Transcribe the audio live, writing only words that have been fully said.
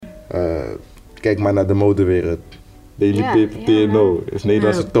Kijk maar naar de modewereld. Daily Paper, TNO is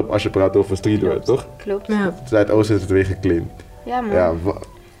Nederlandse top als je praat over streetwear, toch? Klopt. Ja. Zuidoosten is het weer geclaimd. Ja, man. Ja,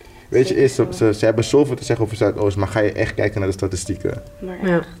 weet je, ze hebben zoveel te zeggen over Zuidoost, maar ga je echt kijken naar de statistieken? Maar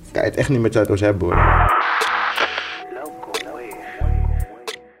Ga je het echt niet met Zuidoost hebben, hoor.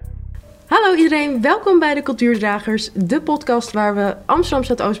 Hallo iedereen, welkom bij de Cultuurdragers, de podcast waar we Amsterdam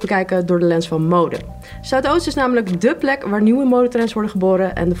Zuidoost bekijken door de lens van mode. Zuidoost is namelijk dé plek waar nieuwe modetrends worden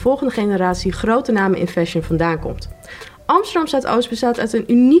geboren en de volgende generatie grote namen in fashion vandaan komt. Amsterdam Zuidoost bestaat uit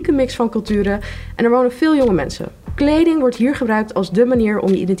een unieke mix van culturen en er wonen veel jonge mensen. Kleding wordt hier gebruikt als dé manier om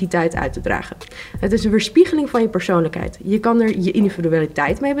je identiteit uit te dragen. Het is een weerspiegeling van je persoonlijkheid. Je kan er je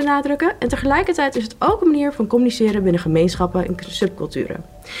individualiteit mee benadrukken en tegelijkertijd is het ook een manier van communiceren binnen gemeenschappen en subculturen.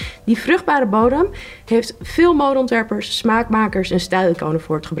 Die vruchtbare bodem heeft veel modeontwerpers, smaakmakers en stijliconen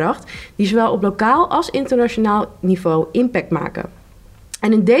voortgebracht, die zowel op lokaal als internationaal niveau impact maken.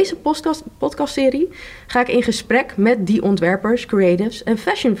 En in deze podcastserie ga ik in gesprek met die ontwerpers, creatives en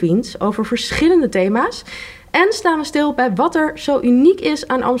fashion fiends over verschillende thema's. En staan we stil bij wat er zo uniek is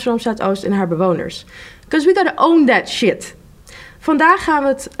aan Amsterdam Zuidoost en haar bewoners. Because we gotta own that shit. Vandaag gaan we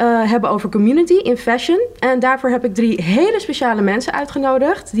het hebben over community in fashion. En daarvoor heb ik 3 hele speciale mensen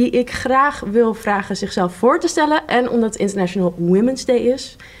uitgenodigd die ik graag wil vragen zichzelf voor te stellen. En omdat het International Women's Day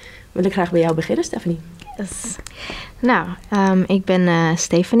is, wil ik graag bij jou beginnen, Stephanie. Yes. Nou, ik ben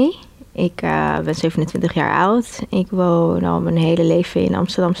Stephanie. Ik ben 27 jaar oud. Ik woon al mijn hele leven in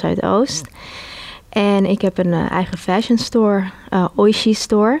Amsterdam Zuidoost. En ik heb een eigen fashion store, Oishi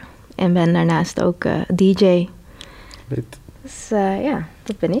Store. En ben daarnaast ook DJ. Dus ja,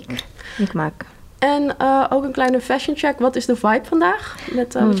 dat ben ik. Ik maak. En ook een kleine fashion check. Wat is de vibe vandaag?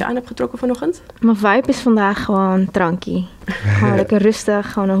 Met wat je aan hebt getrokken vanochtend? Mijn vibe is vandaag gewoon tranky. Gewoon lekker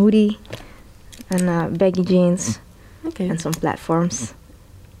rustig. Gewoon een hoodie. En baggy jeans. Okay. En some platforms.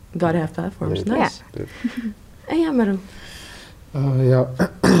 Gotta have platforms. Nice. Ja. En ja, Maru. Ja,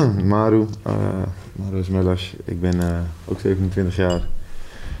 Maru is Melas. Ik ben ook 27 jaar.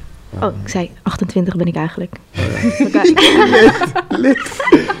 Ik zei 28 ben ik eigenlijk.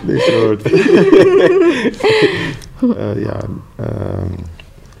 Lid woord.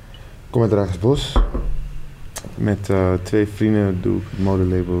 Kom uit Dragersbos. Met 2 vrienden doe ik het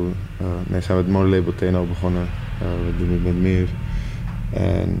modelabel. Zijn we het modelabel TNO begonnen. We doen het met meer.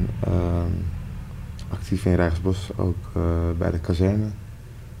 En actief in Rijksbos, ook bij de kazerne.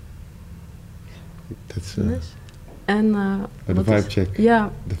 Nice. En de vibe check.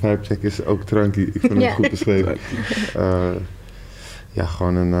 Ja. De vibe check is ook tranky. Ik vind het goed beschreven.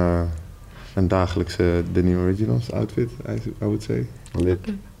 Gewoon een dagelijkse The New Originals outfit, I would say. Okay.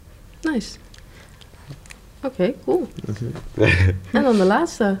 Nice. Oké, cool. En dan de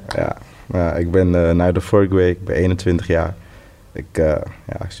laatste. Ja, ik ben nu de vorige week, ik ben 21 jaar. Ik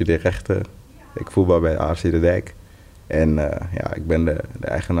studeer rechten. Ik voetbal bij AFC De Dijk. En ik ben de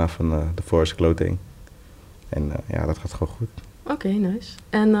eigenaar van de Forest Clothing. En dat gaat gewoon goed. Oké, nice.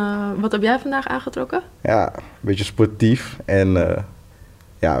 En wat heb jij vandaag aangetrokken? Ja, een beetje sportief. En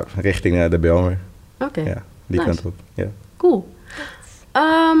richting de Belmer. Oké. Ja, die kant op. Ja. Cool.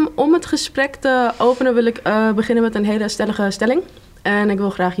 Om het gesprek te openen wil ik beginnen met een hele stellige stelling. En ik wil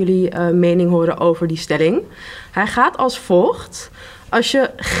graag jullie mening horen over die stelling. Hij gaat als volgt. Als je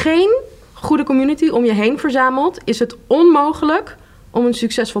geen goede community om je heen verzamelt, is het onmogelijk om een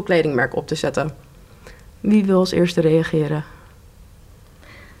succesvol kledingmerk op te zetten. Wie wil als eerste reageren?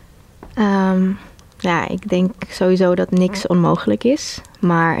 Ik denk sowieso dat niks onmogelijk is.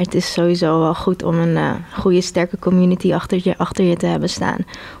 Maar het is sowieso wel goed om een goede, sterke community achter je te hebben staan.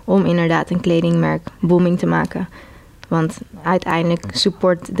 Om inderdaad een kledingmerk booming te maken. Want uiteindelijk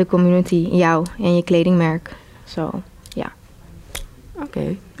support de community jou en je kledingmerk. Zo, ja.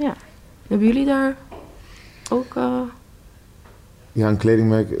 Oké. Ja. Hebben jullie daar ook... Ja, een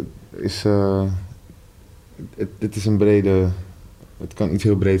kledingmerk is... Het is een brede... Het kan iets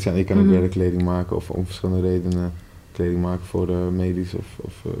heel breed zijn. Je kan ook brede kleding maken of om verschillende redenen kleding maken voor medisch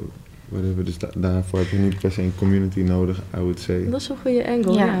of whatever. Dus daarvoor heb je niet per se een community nodig, I would say. Dat is een goede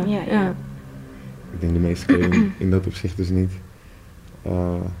angle, ja. Ik denk de meeste kleding in dat opzicht dus niet.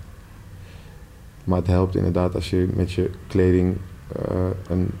 Maar het helpt inderdaad als je met je kleding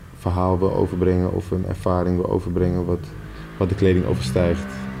een verhaal wil overbrengen of een ervaring wil overbrengen wat de kleding overstijgt.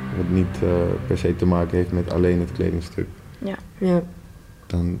 Wat niet per se te maken heeft met alleen het kledingstuk. Ja.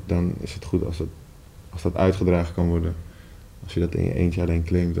 Dan is het goed als dat uitgedragen kan worden. Als je dat in je eentje alleen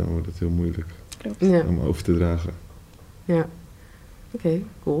claimt, dan wordt het heel moeilijk om over te dragen. Ja. Oké,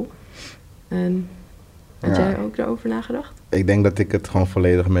 cool. En had jij ook daarover nagedacht? Ik denk dat ik het gewoon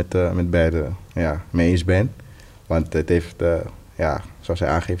volledig met beide mee eens ben. Want het heeft ja, zoals hij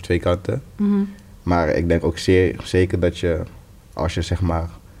aangeeft, twee kanten. Mhm. Maar ik denk ook zeker dat je, als je zeg maar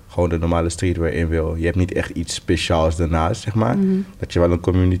gewoon de normale streetwear in wil, je hebt niet echt iets speciaals daarnaast, zeg maar. Mhm. Dat je wel een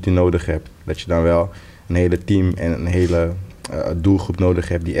community nodig hebt. Dat je dan wel een hele team en een hele doelgroep nodig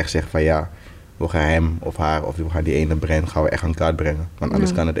hebt die echt zegt van ja, we gaan hem of haar of we gaan die ene brand gaan we echt aan kaart brengen. Want anders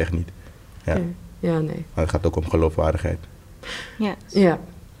Ja. kan het echt niet. Ja. Oké. Ja, nee. Maar het gaat ook om geloofwaardigheid. Ja, Ja.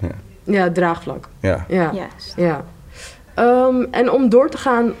 Ja. Ja, draagvlak. Ja. Ja. juist. Ja. En om door te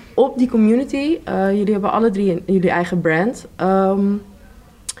gaan op die community, jullie hebben alle drie jullie eigen brand.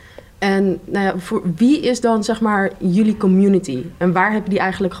 En nou ja, voor wie is dan zeg maar jullie community? En waar heb je die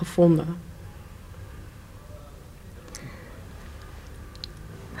eigenlijk gevonden?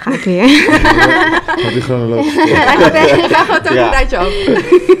 Ga ik weer. Gaat die chronologisch? Ik ga gewoon toch een rijtje af.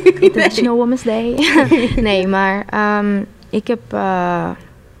 International Women's Day. Nee, maar ik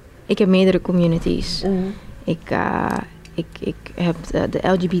heb meerdere communities. Ik heb de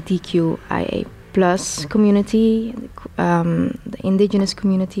LGBTQIA+ community, de indigenous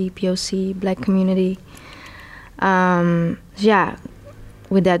community, POC, black community. Dus ja,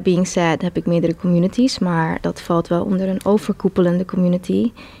 with that being said heb ik meerdere communities, maar dat valt wel onder een overkoepelende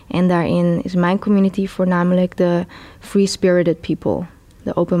community. En daarin is mijn community voornamelijk de free-spirited people,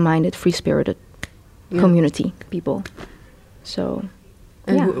 de open-minded, free-spirited community people. So,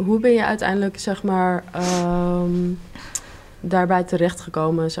 En ja. hoe ben je uiteindelijk zeg maar daarbij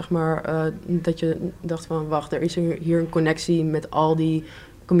terechtgekomen, zeg maar, dat je dacht van wacht, er is hier een connectie met al die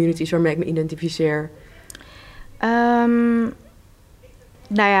communities waarmee ik me identificeer?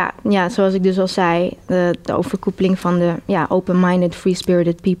 Nou ja, zoals ik dus al zei, de overkoepeling van de open-minded,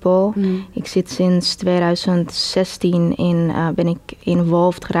 free-spirited people. Ik zit sinds 2016 ben ik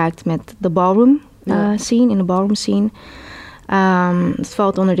involved geraakt met de ballroom scene, in de ballroom scene. Het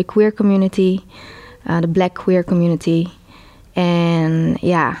valt onder de queer community, de black queer community. En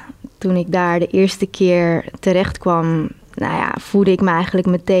ja, toen ik daar de eerste keer terecht kwam, nou ja, voelde ik me eigenlijk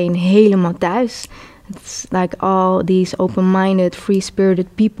meteen helemaal thuis. It's like all these open-minded,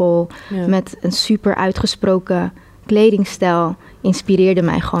 free-spirited people met een super uitgesproken kledingstijl inspireerde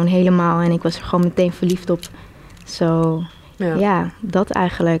mij gewoon helemaal. En ik was er gewoon meteen verliefd op. So, ja, dat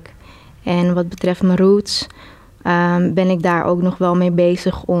eigenlijk. En wat betreft mijn roots, ben ik daar ook nog wel mee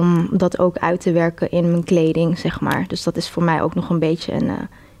bezig om dat ook uit te werken in mijn kleding, zeg maar. Dus dat is voor mij ook nog een beetje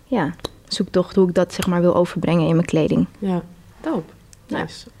een zoektocht hoe ik dat, zeg maar, wil overbrengen in mijn kleding. Ja, dope.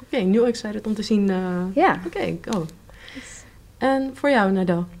 Nice. Oké, nu excited om te zien. Oké, go. En voor jou,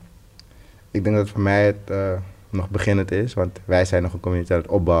 Nadal? Ik denk dat voor mij het nog beginnend is, want wij zijn nog een community aan het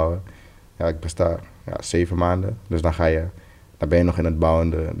opbouwen. Ja, ik besta 7 maanden, dus dan ben je nog in het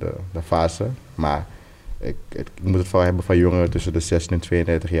bouwende de fase. Maar ik moet het vooral hebben van jongeren tussen de 16 en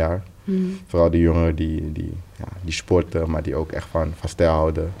 32 jaar. Vooral die jongeren die sporten, maar die ook echt van stijl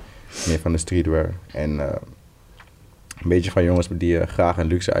houden. Meer van de streetwear. En een beetje van jongens die graag een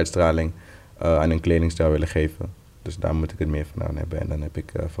luxe uitstraling aan hun kledingstijl willen geven. Dus daar moet ik het meer van aan hebben. En dan heb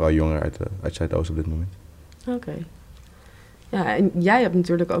ik vooral jongeren uit Zuidoost op dit moment. Oké. Ja, en jij hebt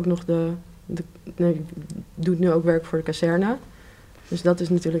natuurlijk ook nog je doet nu ook werk voor de kazerne. Dus dat is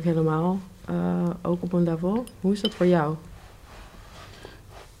natuurlijk helemaal ook op een level. Hoe is dat voor jou?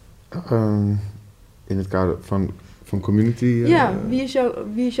 In het kader van community?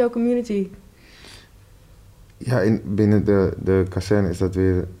 Wie is jouw community? Ja, binnen de kazerne is dat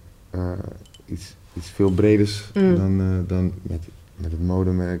weer iets veel breders dan met het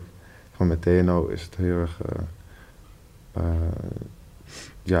modemerk. Gewoon met TNO is het heel erg...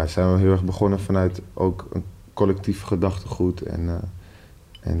 zijn we heel erg begonnen vanuit ook een collectief gedachtegoed.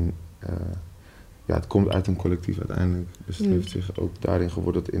 Het komt uit een collectief uiteindelijk. Dus het heeft zich ook daarin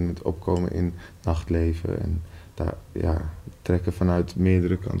geworteld in het opkomen in nachtleven. En trekken vanuit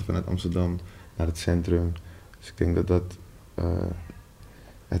meerdere kanten, vanuit Amsterdam naar het centrum. Dus ik denk dat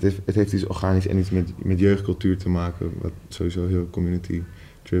het heeft iets organisch en iets met jeugdcultuur te maken, wat sowieso heel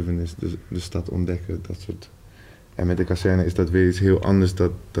community-driven is. Dus de stad ontdekken, dat soort. En met de kazerne is dat weer iets heel anders.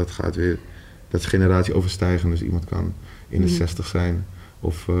 Dat gaat weer, dat is generatie overstijgen. Dus iemand kan in de 60 zijn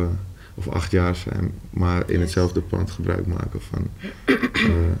of 8 jaar zijn, maar in hetzelfde pand gebruik maken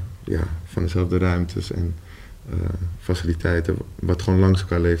van dezelfde ruimtes en faciliteiten, wat gewoon langs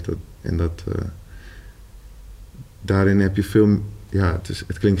elkaar leeft. Daarin heb je veel,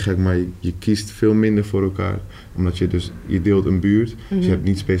 het klinkt gek, maar je kiest veel minder voor elkaar. Omdat je deelt een buurt, dus je hebt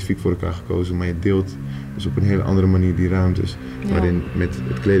niet specifiek voor elkaar gekozen, maar je deelt dus op een hele andere manier die ruimtes. Waarin met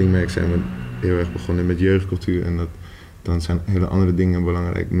het kledingmerk zijn we heel erg begonnen met jeugdcultuur en dan zijn hele andere dingen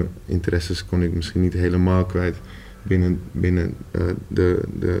belangrijk. Mijn interesses kon ik misschien niet helemaal kwijt binnen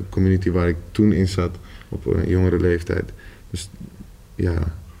de community waar ik toen in zat, op een jongere leeftijd. Dus ja,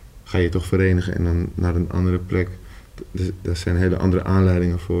 ga je toch verenigen en dan naar een andere plek. Daar zijn hele andere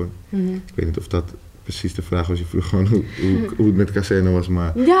aanleidingen voor. Ik weet niet of dat precies de vraag was. Je vroeg gewoon hoe het met Kazerne was,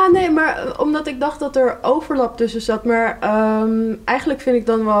 maar... Ja, nee, maar omdat ik dacht dat er overlap tussen zat. Maar eigenlijk vind ik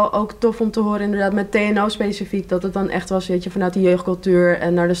dan wel ook tof om te horen, inderdaad, met TNO specifiek, dat het dan echt was, weet je, vanuit de jeugdcultuur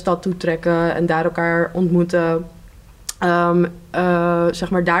en naar de stad toe trekken en daar elkaar ontmoeten. Zeg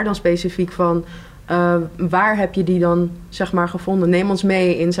maar daar dan specifiek van, waar heb je die dan, zeg maar, gevonden? Neem ons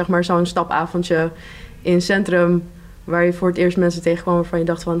mee in, zeg maar, zo'n stapavondje in het centrum, waar je voor het eerst mensen tegenkwam waarvan je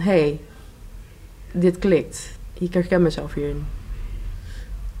dacht van, hey, dit klikt. Ik herken mezelf hierin.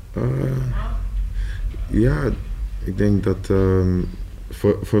 Ja, ik denk dat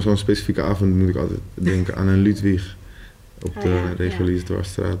voor zo'n specifieke avond moet ik altijd denken aan een Ludwig op de reguliere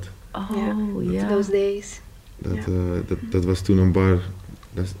dwarsstraat. Ja. Those days. Dat was toen een bar.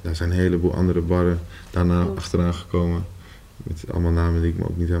 Daar zijn een heleboel andere barren daarna achteraan gekomen. Met allemaal namen die ik me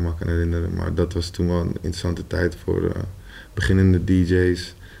ook niet helemaal kan herinneren. Maar dat was toen wel een interessante tijd voor beginnende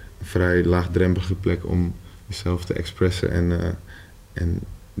DJ's. Een vrij laagdrempelige plek om jezelf te expressen en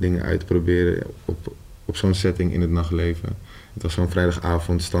dingen uit te proberen op zo'n setting in het nachtleven. Het was zo'n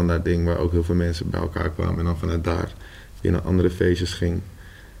vrijdagavond standaard ding waar ook heel veel mensen bij elkaar kwamen en dan vanuit daar weer naar andere feestjes ging.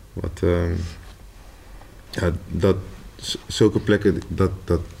 Zulke plekken,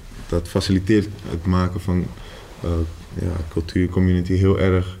 dat faciliteert het maken van cultuurcommunity heel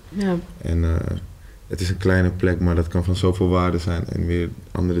erg. Ja. En het is een kleine plek, maar dat kan van zoveel waarde zijn en weer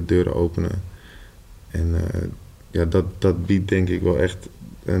andere deuren openen. En dat biedt denk ik wel echt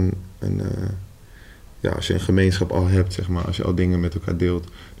als je een gemeenschap al hebt, zeg maar, als je al dingen met elkaar deelt.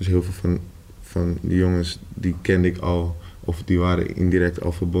 Dus heel veel van die jongens, die kende ik al, of die waren indirect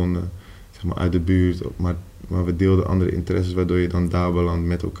al verbonden, zeg maar, uit de buurt. Maar we deelden andere interesses, waardoor je dan daar belandt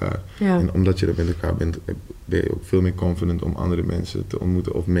met elkaar. Ja. En omdat je er met elkaar bent, ben je ook veel meer confident om andere mensen te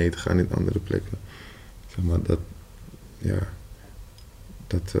ontmoeten of mee te gaan in andere plekken. Zeg maar, dat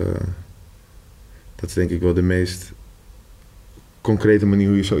is denk ik wel de meest concrete manier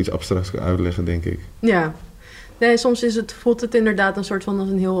hoe je zoiets abstracts kan uitleggen, denk ik. Ja. Nee, soms voelt het inderdaad een soort van als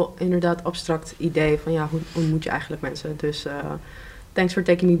een heel inderdaad abstract idee van hoe ontmoet je eigenlijk mensen. Dus thanks for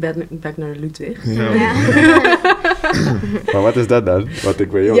taking me back naar Ludwig. Ja. Maar wat is dat dan? Wat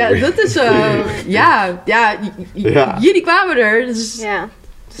ik weet ook. Ja, dat is jullie kwamen er. Dus... Ja.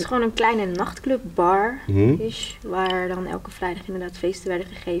 Het is gewoon een kleine nachtclubbar, waar dan elke vrijdag inderdaad feesten werden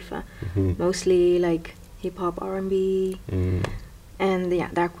gegeven. Mostly like hip-hop, R&B. En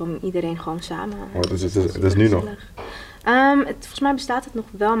daar kwam iedereen gewoon samen. Oh, dat is nu nog? Volgens mij bestaat het nog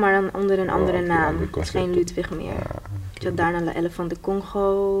wel, maar dan onder een andere naam. Het is geen Ludwig meer. Je had daarna La Elephant de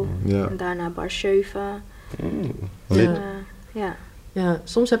Congo, en daarna Bar 7. Ja,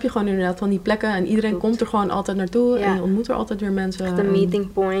 soms heb je gewoon inderdaad van die plekken en iedereen komt er gewoon altijd naartoe en je ontmoet er altijd weer mensen. Echt een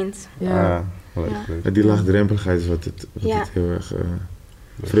meeting point. Ja. Die laagdrempeligheid is wat het heel erg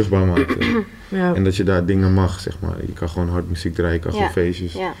vruchtbaar maakt. En dat je daar dingen mag, zeg maar. Je kan gewoon hard muziek draaien, je kan gewoon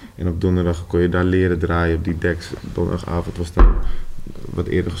feestjes. Ja. En op donderdag kon je daar leren draaien op die decks. Donderdagavond was dan wat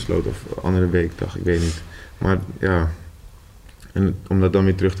eerder gesloten of andere weekdag, ik weet niet. Maar ja, en om dat dan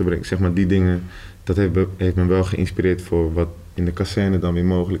weer terug te brengen, zeg maar, die dingen, dat heeft me wel geïnspireerd voor wat in de kazerne dan weer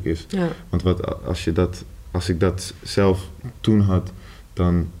mogelijk is. Ja. Want als ik dat zelf toen had,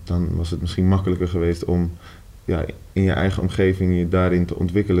 dan was het misschien makkelijker geweest om in je eigen omgeving je daarin te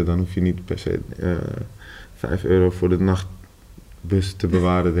ontwikkelen. Dan hoef je niet per se €5 voor de nachtbus te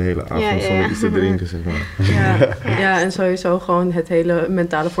bewaren de hele avond zonder iets te drinken, zeg maar. Ja, en sowieso gewoon het hele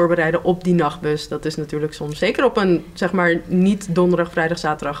mentale voorbereiden op die nachtbus. Dat is natuurlijk soms, zeker op een, zeg maar, niet donderdag, vrijdag,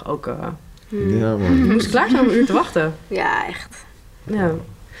 zaterdag ook... Ja, man. Je moest klaar zijn om een uur te wachten. Ja, echt. Ja.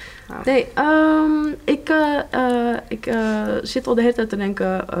 Nee, ik zit al de hele tijd te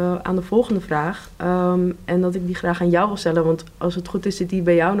denken aan de volgende vraag. En dat ik die graag aan jou wil stellen. Want als het goed is, zit die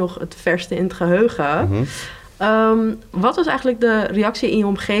bij jou nog het verste in het geheugen. Wat was eigenlijk de reactie in je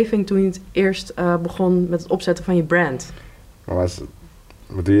omgeving toen je het eerst begon met het opzetten van je brand? Wat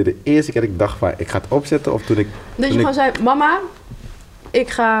doe je de eerste keer dat ik dacht van ik ga het opzetten of toen ik... Dus je gewoon zei, mama, ik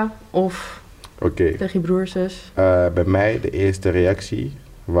ga of... Tegen je broer, zus? Bij mij de eerste reactie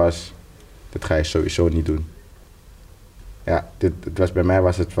was, dit ga je sowieso niet doen. Ja, bij mij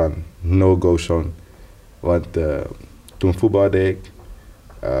was het van no-go zone. Want toen voetbalde ik,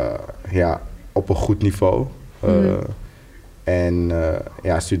 op een goed niveau. En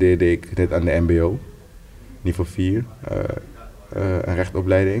studeerde ik net aan de mbo, niveau 4, een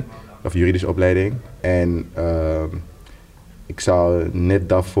rechtopleiding, of juridische opleiding. En ik zou net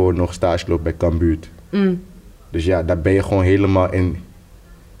daarvoor nog stage lopen bij Cambuur. Dus ja, daar ben je gewoon helemaal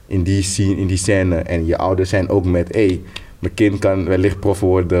in die scene, in die scène. En je ouders zijn ook met, mijn kind kan wellicht prof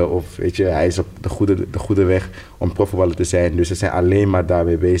worden. Of weet je, hij is op de goede weg om profvoetballer te zijn. Dus ze zijn alleen maar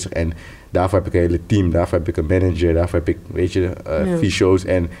daarmee bezig. En daarvoor heb ik een hele team. Daarvoor heb ik een manager. Daarvoor heb ik, weet je, fysio's.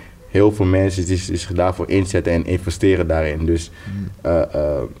 En heel veel mensen die zich daarvoor inzetten en investeren daarin. Dus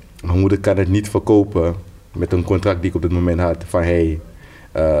mijn moeder kan het niet verkopen met een contract die ik op dit moment had. Van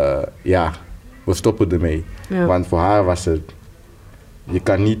we stoppen ermee. Ja. Want voor haar was het...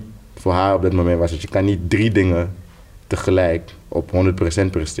 Voor haar op dat moment was het... Je kan niet 3 dingen tegelijk op 100%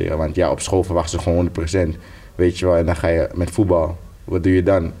 presteren. Want ja, op school verwachten ze gewoon 100%. Weet je wel, en dan ga je met voetbal. Wat doe je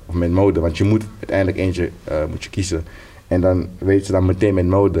dan? Of met mode. Want je moet uiteindelijk eentje moet je kiezen. En dan weet ze dan meteen met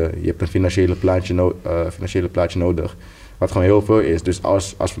mode. Je hebt een financiële plaatje nodig. Wat gewoon heel veel is. Dus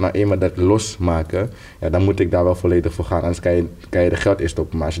als we nou eenmaal dat losmaken, ja, dan moet ik daar wel volledig voor gaan. Anders kan je er geld in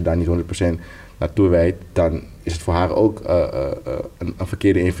stoppen. Maar als je daar niet 100% naartoe wijdt, dan is het voor haar ook een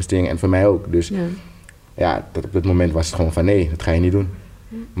verkeerde investering. En voor mij ook. Dus ja, op dat moment was het gewoon van nee, dat ga je niet doen.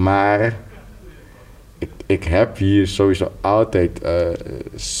 Maar ik heb hier sowieso altijd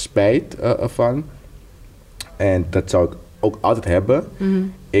spijt van. En dat zou ik ook altijd hebben.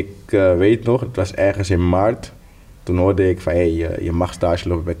 Ik weet nog, het was ergens in maart. Toen hoorde ik van, je mag stage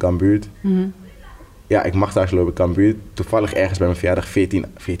lopen bij Cambuur. Ja, ik mag stage lopen bij Cambuur. Toevallig ergens bij mijn verjaardag, 14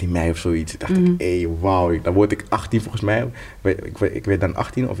 mei of zoiets. Dacht ik, wauw, dan word ik 18 volgens mij. Ik werd dan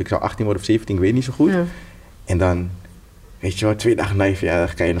 18, of ik zou 18 worden of 17, ik weet niet zo goed. Ja. En dan, weet je wel, 2 dagen na je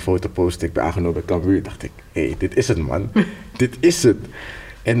verjaardag kan je een foto posten. Ik ben aangenomen bij Cambuur. Dacht ik, dit is het, man. Dit is het.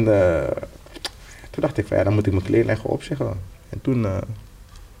 En toen dacht ik van, dan moet ik mijn kleding gewoon opzeggen. En toen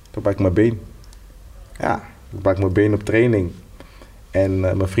brak ik mijn been. Ja, ik brak mijn been op training. En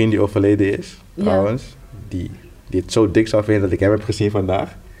mijn vriend die overleden is, trouwens, die het zo dik zou vinden dat ik hem heb gezien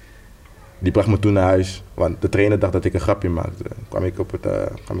vandaag, die bracht me toen naar huis. Want de trainer dacht dat ik een grapje maakte. Kwam ik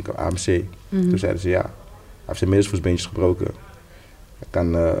op AMC. Toen zeiden ze, hij heeft zijn middenvoetsbeentjes gebroken. Hij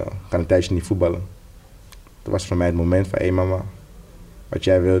kan een tijdje niet voetballen. Toen was voor mij het moment van, mama, wat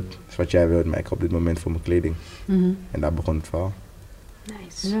jij wilt, is wat jij wilt, maar ik heb op dit moment voor mijn kleding. En daar begon het verhaal.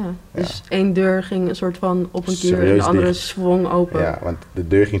 Nice. Ja. Dus 1 deur ging een soort van op een keer en de andere zwong open. Ja, want de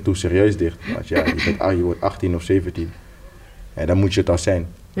deur ging toen serieus dicht. Want je wordt 18 of 17. En dan moet je het al zijn.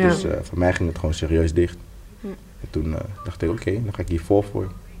 Ja. Dus voor mij ging het gewoon serieus dicht. En toen dacht ik, oké, dan ga ik hier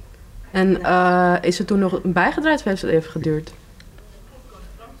voor. En is het toen nog bijgedraaid of heeft het even geduurd?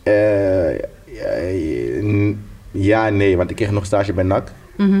 Ja, nee, want ik kreeg nog stage bij NAC.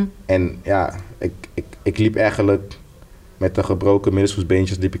 En ja, ik liep eigenlijk met de gebroken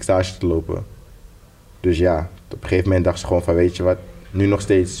middenvoetsbeentjes liep ik stage te lopen. Dus ja, op een gegeven moment dacht ze gewoon van, weet je wat, nu nog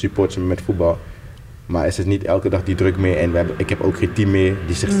steeds support ze me met voetbal. Maar is het niet elke dag die druk meer en ik heb ook geen team meer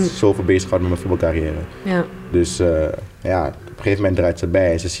die zich zoveel bezighoudt met mijn voetbalcarrière. Ja. Dus op een gegeven moment draait ze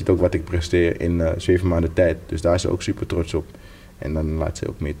bij en ze ziet ook wat ik presteer in 7 maanden tijd. Dus daar is ze ook super trots op. En dan laat ze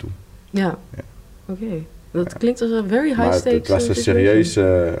ook meer toe. Ja. Oké. Dat klinkt als een very high stakes. Het was een serieus...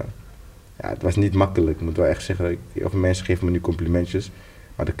 het was niet makkelijk. Ik moet wel echt zeggen, heel veel mensen geven me nu complimentjes.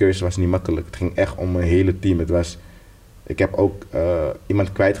 Maar de keuze was niet makkelijk. Het ging echt om een hele team. Ik heb ook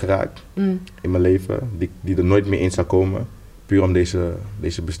iemand kwijtgeraakt in mijn leven. Die er nooit meer in zou komen. Puur om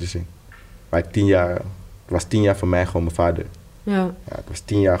deze beslissing. Maar het was 10 jaar voor mij gewoon mijn vader. Ja. Het was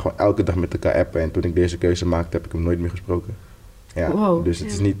 10 jaar gewoon elke dag met elkaar appen. En toen ik deze keuze maakte, heb ik hem nooit meer gesproken. Ja, wow, dus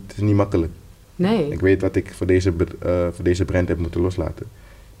het is niet makkelijk. Nee. Ik weet wat ik voor deze brand heb moeten loslaten.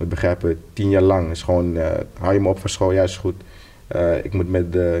 Je moet begrijpen, 10 jaar lang is gewoon, hou je me op van school, ja is goed. Ik moet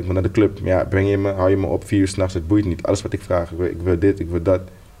naar de club, ja breng je me, hou je me op 4 uur 's nachts, het boeit niet. Alles wat ik vraag, ik wil dit, ik wil dat,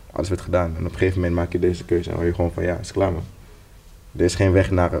 alles werd gedaan. En op een gegeven moment maak je deze keuze en hou je gewoon van ja, is klaar man. Er is geen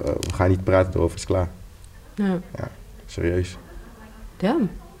weg naar, we gaan niet praten erover, is klaar. Ja, serieus. Damn.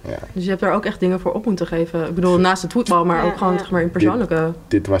 Ja. Dus je hebt daar ook echt dingen voor op moeten geven. Ik bedoel, naast het voetbal, maar ook gewoon zeg maar, in persoonlijke...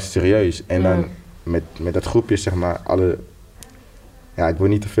 Dit was serieus. En dan met dat groepje, zeg maar, ik wil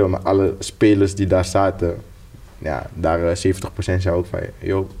niet te veel, maar alle spelers die daar zaten, ja, daar 70% zei ook van,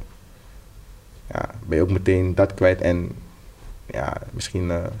 joh, ja, ben je ook meteen dat kwijt en ja, misschien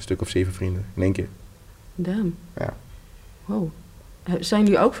een stuk of 7 vrienden in 1 keer. Damn. Ja. Wow. Zijn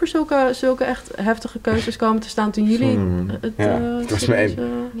jullie ook voor zulke echt heftige keuzes komen te staan toen jullie... het was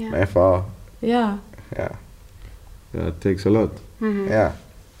mijn verhaal. Ja. Ja, it takes a lot. Mm-hmm. Ja.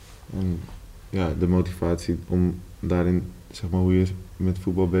 En ja, de motivatie om daarin, zeg maar, hoe je met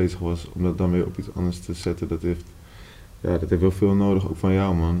voetbal bezig was, om dat dan weer op iets anders te zetten, dat heeft wel veel nodig, ook van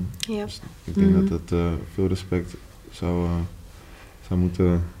jou, man. Ja. Dus ik denk dat dat veel respect zou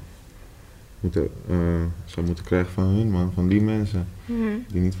moeten krijgen van hun, man, van die mensen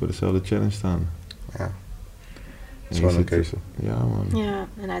die niet voor dezelfde challenge staan. Ja, dat is wel een keuze. Ja, man. Ja,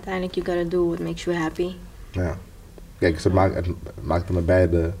 en uiteindelijk you gotta do what makes you happy. Ja. Kijk, het maakte me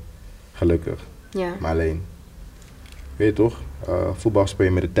beide gelukkig. Ja. Maar alleen, weet je toch, voetbal speel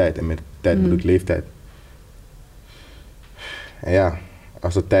je met de tijd. En met de tijd bedoel ik leeftijd. En ja,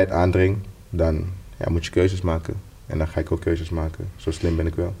 als de tijd aandringt, dan moet je keuzes maken. En dan ga ik ook keuzes maken. Zo slim ben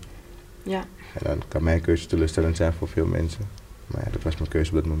ik wel. Ja. En dan kan mijn keuze teleurstellend zijn voor veel mensen. Maar ja, dat was mijn keuze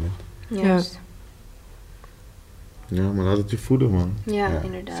op dat moment. Juist. Ja, maar laat het je voeden, man. Ja,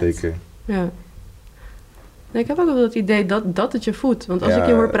 inderdaad. Zeker. Ja. Nee, ik heb ook wel het idee dat het je voedt. Want als ik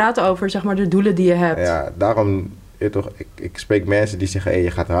je hoor praten over zeg maar, de doelen die je hebt. Ja, daarom, ik spreek mensen die zeggen,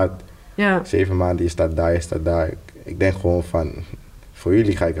 je gaat hard. Ja. 7 maanden, je staat daar. Ik denk gewoon van, voor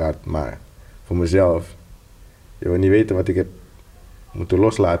jullie ga ik hard, maar voor mezelf. Je wil niet weten wat ik heb moeten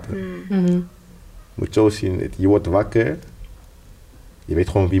loslaten. Mhm. Je moet zo zien, je wordt wakker. Je weet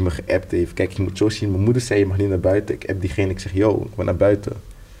gewoon wie me geappt heeft. Kijk, je moet zo zien, mijn moeder zei je mag niet naar buiten. Ik app diegene, ik zeg, yo, ik wil naar buiten.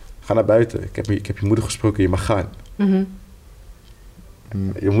 Ga naar buiten. Ik heb je moeder gesproken, je mag gaan. Mhm.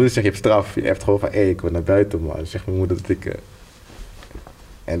 Je moeder zegt, je hebt straf. Je appt gewoon van, ik wil naar buiten, man. Zegt mijn moeder dat ik...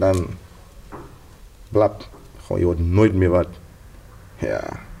 En dan... Blap. Gewoon, je wordt nooit meer wat. Ja.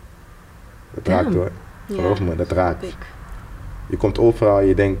 Dat raakt hoor. Geloof me, dat raakt. Je komt overal,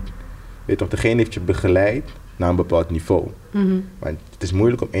 je denkt... Weet toch, degene heeft je begeleid naar een bepaald niveau. Mhm. Want het is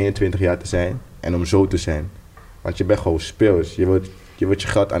moeilijk om 21 jaar te zijn en om zo te zijn. Want je bent gewoon speels. Je wilt je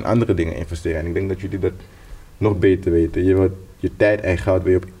geld aan andere dingen investeren. En ik denk dat jullie dat nog beter weten. Je wilt je tijd en geld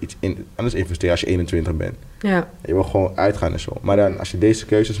wil je op iets anders investeren als je 21 bent. Ja. Je wil gewoon uitgaan en zo. Maar dan als je deze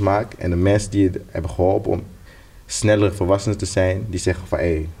keuzes maakt en de mensen die je hebben geholpen om sneller volwassen te zijn, die zeggen van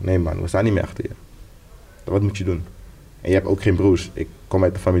nee man, we staan niet meer achter je. Wat moet je doen? En je hebt ook geen broers. Ik kom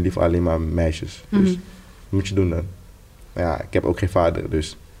uit een familie van alleen maar meisjes. Dus wat moet je doen dan? Ja, ik heb ook geen vader,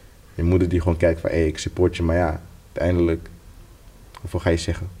 dus je moeder die gewoon kijkt van ik support je, maar ja, uiteindelijk, hoeveel ga je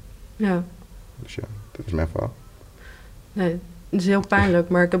zeggen? Ja. Dus ja, dat is mijn verhaal. Nee, het is heel pijnlijk,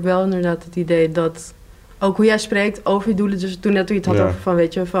 maar ik heb wel inderdaad het idee dat... Ook hoe jij spreekt over je doelen, dus toen net toen je het had over van,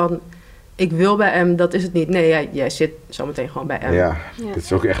 weet je, van... Ik wil bij M, dat is het niet. Nee, jij zit zometeen gewoon bij M. Ja, dat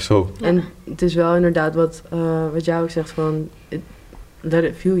is ook echt zo. Ja. En het is wel inderdaad wat jij ook zegt van... Let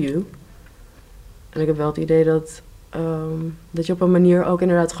it feel you. En ik heb wel het idee dat je op een manier ook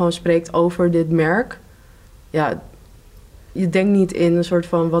inderdaad gewoon spreekt over dit merk. Ja, je denkt niet in een soort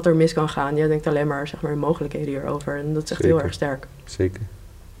van wat er mis kan gaan. Je denkt alleen maar, zeg maar, in mogelijkheden hierover. En dat is echt heel erg sterk. Zeker.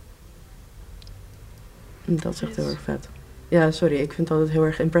 Dat is echt heel erg vet. Ja, sorry, ik vind het altijd heel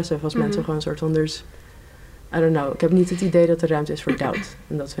erg impressive als mensen gewoon een soort van... Dus, I don't know, ik heb niet het idee dat er ruimte is voor doubt.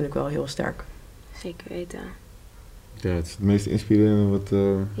 En dat vind ik wel heel sterk. Zeker weten. Ja, het is het meest inspirerende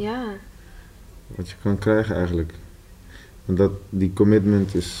wat je kan krijgen eigenlijk. Want die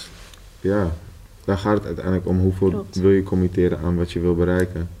commitment is, daar gaat het uiteindelijk om hoeveel wil je committeren aan wat je wil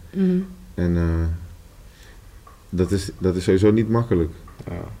bereiken. Mm-hmm. En dat is sowieso niet makkelijk.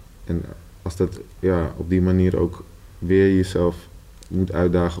 Ja. En als dat op die manier ook weer jezelf moet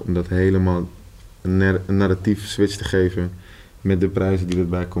uitdagen om dat helemaal een narratief switch te geven met de prijzen die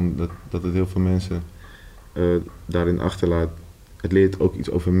erbij komt, dat het heel veel mensen daarin achterlaat. Het leert ook iets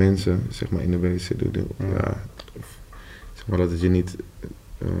over mensen, zeg maar, in de WC. Zeg maar, dat het je niet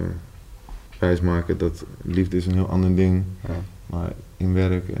wijsmaken dat liefde is een heel ander ding. Ja. Maar in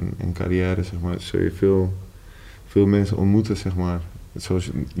werk en carrière, zeg maar, zul je veel mensen ontmoeten, zeg maar. Zoals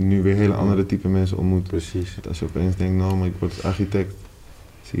je nu weer hele andere type mensen ontmoet. Precies. Als je opeens denkt, nou, maar ik word architect,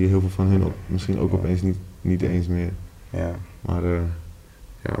 zie je heel veel van hun misschien ook opeens niet eens meer. Ja. Maar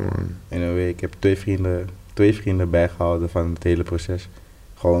ja, man. Anyway, ik heb twee vrienden bijgehouden van het hele proces.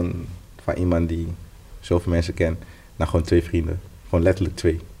 Gewoon van iemand die zoveel mensen kent, naar gewoon 2 vrienden. Gewoon letterlijk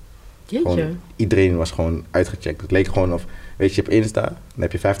 2. Jeetje. Gewoon, iedereen was gewoon uitgecheckt. Het leek gewoon of, weet je, je hebt Insta, dan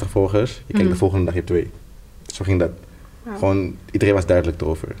heb je 50 volgers, je kijkt de volgende dag, je hebt 2. Zo ging dat. Wow. Gewoon, iedereen was duidelijk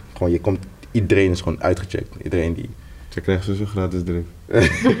erover. Gewoon, iedereen is gewoon uitgecheckt. Iedereen die... Ze krijgen sowieso gratis druk.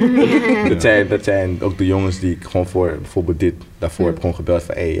 dat zijn ook de jongens die ik gewoon voor, bijvoorbeeld daarvoor heb gewoon gebeld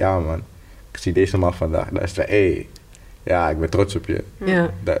van, ja man, ik zie deze man vandaag. Daar is van, ja, ik ben trots op je.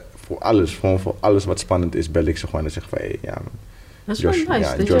 Ja. Voor alles wat spannend is, bel ik ze gewoon en zeg van, ja man. Dat is wel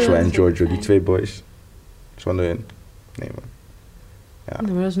nice. Ja, Joshua en Giorgio, die 2 boys. Zonder hun. Nee man. Ja.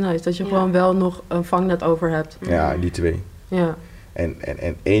 Nee, maar dat is nice, dat je gewoon wel nog een vangnet over hebt. Ja, die 2. Ja. En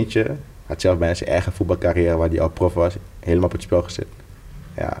eentje had zelf bijna zijn eigen voetbalcarrière, waar hij al prof was, helemaal op het spel gezet.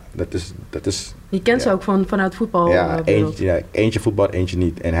 Ja, dat is... Je kent ze ook vanuit voetbal. Ja, eentje voetbal, eentje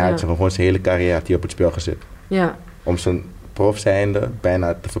niet. En hij had gewoon zijn hele carrière had hij op het spel gezet. Ja. Om zijn prof zijnde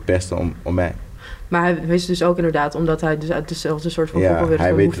bijna te verpesten om mij. Maar hij wist dus ook inderdaad, omdat hij dus uit dezelfde soort van voetbal wist,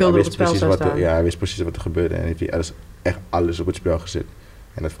 hoeveel er op het spel zou staan. Ja, hij wist precies wat er gebeurde en heeft hij echt alles op het spel gezet.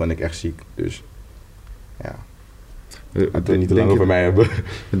 En dat vond ik echt ziek, dus ja. Laten we niet te lang over mij hebben.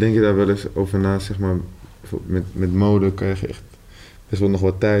 Denk je daar wel eens over na, zeg maar, met mode krijg je echt best wel nog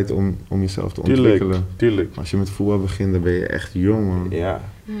wat tijd om jezelf te ontwikkelen. Tuurlijk. Als je met voetbal begint, dan ben je echt jong, man. Ja.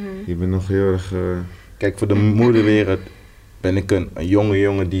 Je bent nog heel erg... Kijk, voor de modewereld ben ik een jonge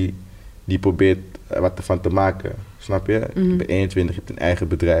jongen die probeert wat ervan te maken. Snap je? Je bent 21, je hebt een eigen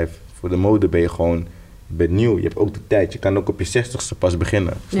bedrijf. Voor de mode ben je gewoon, je bent nieuw, je hebt ook de tijd. Je kan ook op je 60ste pas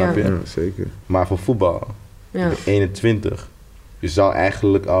beginnen, snap je? Ja, zeker. Maar voor voetbal, je bent 21. Je zou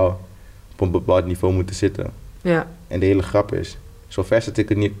eigenlijk al op een bepaald niveau moeten zitten. Ja. En de hele grap is, zover zit ik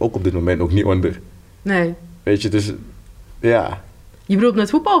er niet, ook op dit moment ook niet onder. Nee. Weet je, dus ja. Je bedoelt met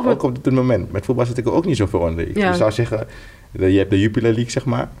voetbal? Of ook op dit moment. Met voetbal zit ik er ook niet zoveel onder. Ja. Je zou zeggen, je hebt de Jupiler League, zeg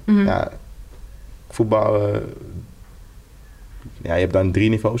maar. Ja, voetbal, je hebt dan 3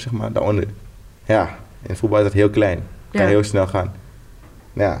 niveaus, zeg maar, daaronder. Ja, in voetbal is dat heel klein. Kan heel snel gaan.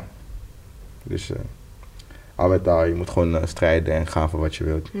 Ja, dus al met al, je moet gewoon strijden en gaan voor wat je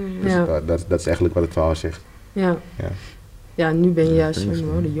wilt. Dus dat is eigenlijk wat het verhaal zegt. Ja. Ja, nu ben je juist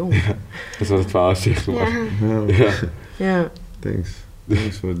zo'n mode jong. Ja, dat is wat het verhaal zegt, man. Ja. Thanks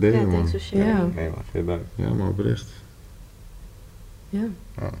voor het delen, man. Ja. Nee, man, geen dank. Ja, maar oprecht. Ja.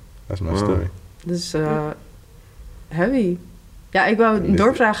 Dat is mijn story. Dus heavy. Ja, ik wou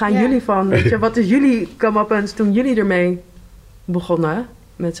doorvragen aan jullie van, weet je, wat is jullie come-up toen jullie ermee begonnen?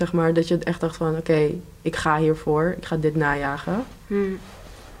 Met zeg maar, dat je echt dacht van, oké, ik ga hiervoor, ik ga dit najagen.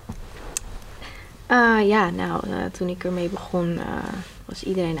 Toen ik ermee begon, was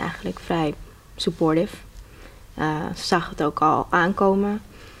iedereen eigenlijk vrij supportive. Zag het ook al aankomen.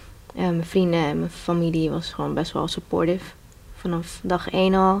 Mijn vrienden en mijn familie was gewoon best wel supportive. Vanaf dag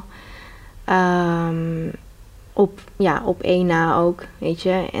 1 al. Op 1 na ook, weet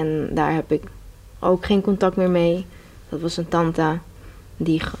je. En daar heb ik ook geen contact meer mee. Dat was een tante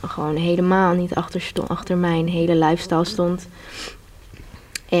die gewoon helemaal niet achter mijn hele lifestyle stond.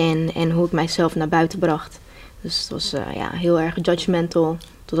 En hoe ik mijzelf naar buiten bracht. Dus het was heel erg judgmental.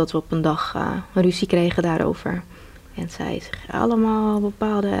 Totdat we op een dag een ruzie kregen daarover. En zij zich allemaal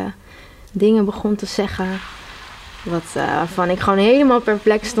bepaalde dingen begon te zeggen. Waarvan ik gewoon helemaal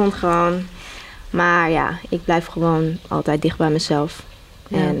perplex stond gewoon. Maar ja, ik blijf gewoon altijd dicht bij mezelf.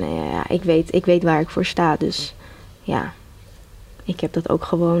 Ja. En ik weet waar ik voor sta. Dus ja, ik heb dat ook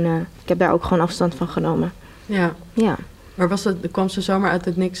gewoon... ik heb daar ook gewoon afstand van genomen. Ja. Ja. Maar kwam ze zomaar uit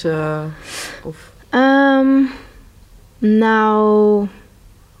het niks? Of?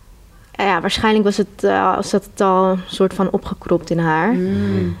 Waarschijnlijk zat het al een soort van opgekropt in haar.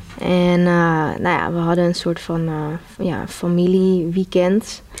 En we hadden een soort van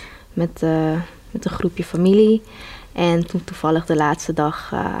familieweekend met een groepje familie. En toen toevallig de laatste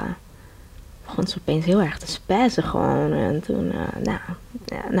dag begon ze opeens heel erg te spazzen gewoon. En toen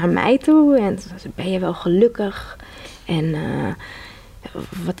naar mij toe. En toen zei ze, ben je wel gelukkig? En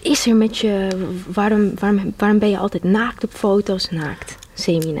wat is er met je? Waarom ben je altijd naakt op foto's? Naakt,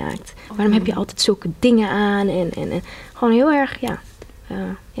 semi-naakt. Waarom heb je altijd zulke dingen aan? En gewoon heel erg,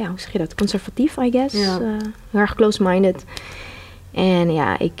 hoe zeg je dat? Conservatief, I guess. Ja. Heel erg close-minded. En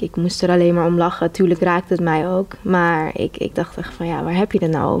ja, ik moest er alleen maar om lachen. Tuurlijk raakte het mij ook. Maar ik dacht echt van, waar heb je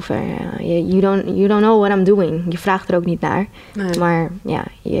het nou over? You don't know what I'm doing. Je vraagt er ook niet naar. Nee. Maar ja,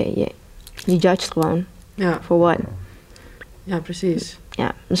 je judged gewoon. Ja. For what? Ja, precies.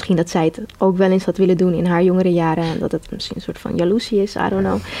 Ja, misschien dat zij het ook wel eens had willen doen in haar jongere jaren. En dat het misschien een soort van jaloezie is, I don't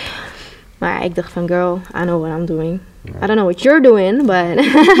know. Maar ik dacht van, girl, I know what I'm doing. I don't know what you're doing, but...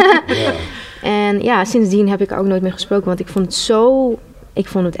 En sindsdien heb ik er ook nooit meer gesproken. Want ik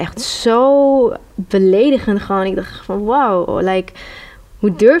vond het echt zo beledigend gewoon. Ik dacht van, wow,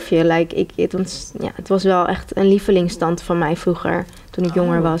 hoe durf je? Het was wel echt een lievelingsstand van mij vroeger, toen ik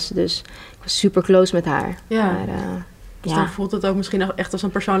jonger was. Dus ik was super close met haar. Ja. Maar, dus dan voelt het ook misschien echt als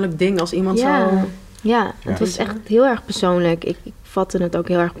een persoonlijk ding, als iemand zo... Ja, het was echt heel erg persoonlijk. Ik vatte het ook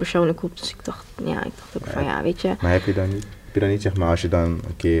heel erg persoonlijk op. Dus ik dacht ook van, weet je... Maar heb je dan niet, zeg maar, als je dan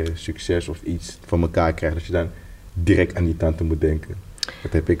een keer succes of iets van elkaar krijgt, dat je dan direct aan die tante moet denken?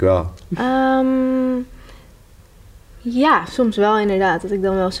 Dat heb ik wel. Ja, soms wel inderdaad. Dat ik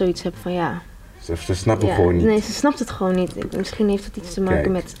dan wel zoiets heb van, Ze snapt het gewoon niet. Nee, ze snapt het gewoon niet. Misschien heeft het iets te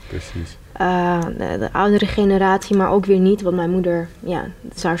maken met... Precies. De oudere generatie, maar ook weer niet. Want mijn moeder,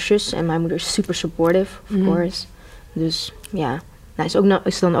 het is haar zus en mijn moeder is super supportive, of course. Dus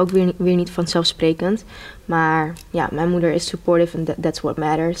is dan ook weer niet vanzelfsprekend. Maar mijn moeder is supportive and that's what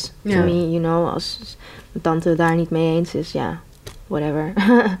matters to me, Als mijn tante daar niet mee eens is, whatever.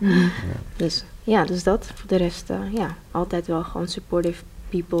 Dus dat. Voor de rest, altijd wel gewoon supportive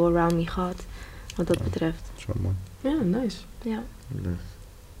people around me gehad, wat dat betreft. Dat is wel mooi. Ja, nice. Ja.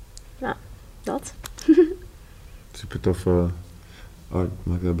 Dat. super toffe art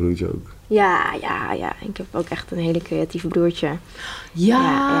maakt dat broertje ook. Ja. Ik heb ook echt een hele creatieve broertje.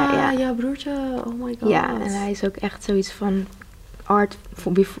 Ja, broertje. Oh my god. Ja, en hij is ook echt zoiets van art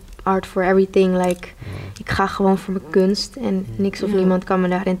for everything. Like, ik ga gewoon voor mijn kunst en niks of niemand kan me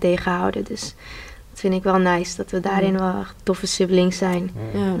daarin tegenhouden. Dus dat vind ik wel nice, dat we daarin wel echt toffe siblings zijn.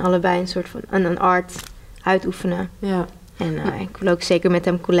 En allebei een soort van een art uitoefenen. Ja. En ik wil ook zeker met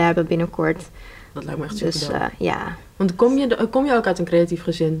hem collaben binnenkort. Dat lijkt me echt super dope. Ja. Want kom je ook uit een creatief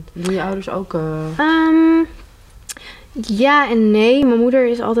gezin? Doen je ouders ook... Ja en nee. Mijn moeder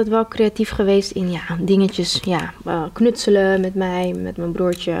is altijd wel creatief geweest in dingetjes. Knutselen met mij, met mijn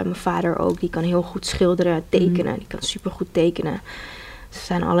broertje. Mijn vader ook. Die kan heel goed schilderen, tekenen. Die kan super goed tekenen. Ze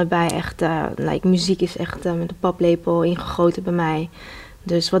zijn allebei echt... muziek is echt met de paplepel ingegoten bij mij.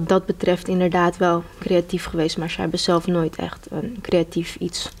 Dus wat dat betreft inderdaad wel creatief geweest. Maar ze hebben zelf nooit echt een creatief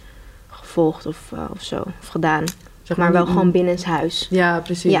iets gevolgd of zo. Of gedaan. Zeg maar wel gewoon binnenshuis. Ja,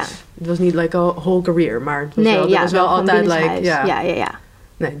 precies. Ja. Het was niet like a whole career, maar het was het was wel altijd like... Ja.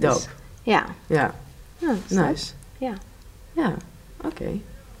 Nee, dope. Dus, ja. Nice. Ja. Ja, oké.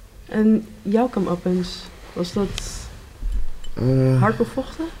 En jouw come-uppens, was dat hard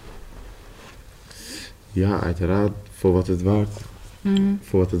bevochten? Ja, uiteraard. Voor wat het waard.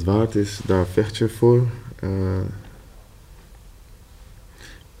 Voor wat het waard is, daar vecht je voor.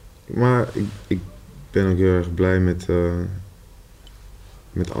 Maar ik ben ook heel erg blij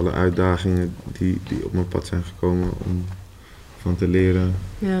met alle uitdagingen die op mijn pad zijn gekomen om van te leren.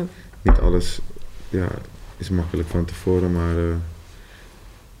 Ja. Niet alles is makkelijk van tevoren, maar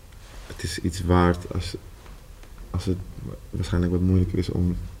het is iets waard als het waarschijnlijk wat moeilijker is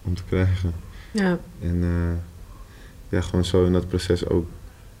om te krijgen. Ja. En gewoon zo in dat proces ook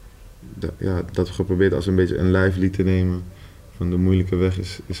dat we geprobeerd als een beetje een lijflied te nemen van de moeilijke weg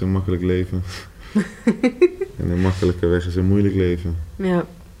is een makkelijk leven. En een makkelijke weg is een moeilijk leven. Ja.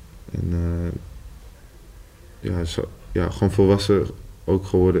 En gewoon volwassen ook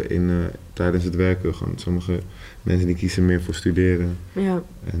geworden tijdens het werken. Gewoon sommige mensen die kiezen meer voor studeren. Ja.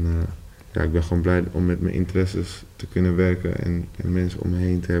 En ik ben gewoon blij om met mijn interesses te kunnen werken en mensen om me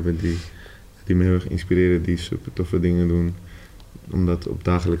heen te hebben die me heel erg inspireren, die super toffe dingen doen. Om dat op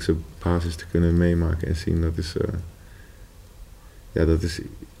dagelijkse basis te kunnen meemaken en zien,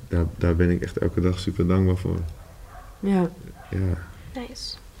 daar ben ik echt elke dag super dankbaar voor. Ja.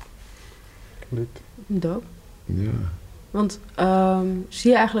 Nice. Dope. Ja. Want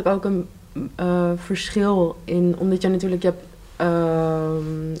zie je eigenlijk ook een verschil in, omdat jij natuurlijk, je hebt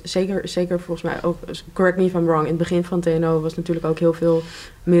zeker volgens mij ook, correct me if I'm wrong, in het begin van TNO was natuurlijk ook heel veel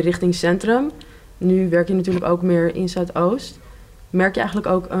meer richting centrum. Nu werk je natuurlijk ook meer in Zuidoost. Merk je eigenlijk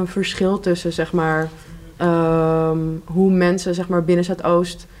ook een verschil tussen, zeg maar, hoe mensen, zeg maar, binnen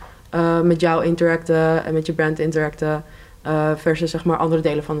Zuidoost met jou interacten en met je brand interacten versus, zeg maar, andere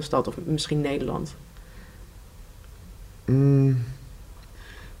delen van de stad of misschien Nederland?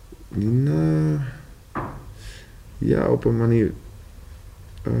 Ja, op een manier.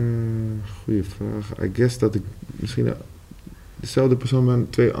 Goeie vraag. I guess dat ik misschien dezelfde persoon ben,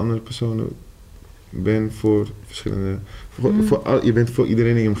 twee andere personen ben voor verschillende... je bent voor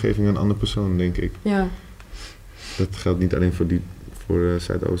iedereen in je omgeving een andere persoon, denk ik. Ja. Dat geldt niet alleen voor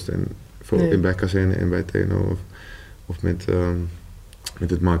Zuidoost en bij Kazerne en bij TNO of met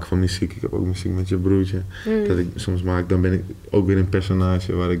het maken van muziek. Ik heb ook muziek met je broertje. Dat ik soms maak, dan ben ik ook weer een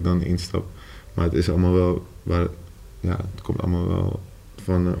personage waar ik dan instap. Maar het is allemaal wel het komt allemaal wel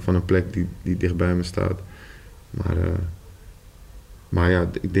van een plek die dichtbij me staat. Maar ja,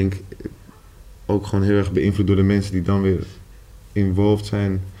 ik denk ook gewoon heel erg beïnvloed door de mensen die dan weer involved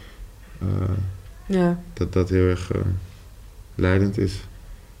zijn. Dat heel erg leidend is.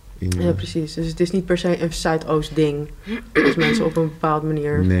 Ja, precies. Dus het is niet per se een Zuidoost ding. Als mensen op een bepaalde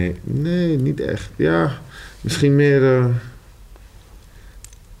manier... Nee, niet echt. Ja, misschien meer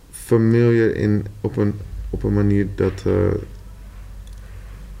familiar op een manier dat...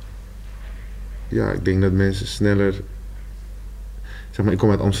 ik denk dat mensen sneller... Zeg maar, ik kom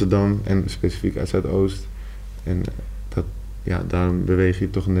uit Amsterdam en specifiek uit Zuidoost. En daarom beweeg je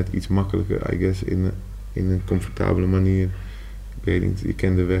toch net iets makkelijker, I guess, in een comfortabele manier. Ik weet niet, je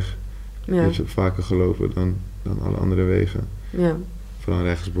kent de weg. Ja. Je hebt ze vaker gelopen dan alle andere wegen. Ja. Vooral in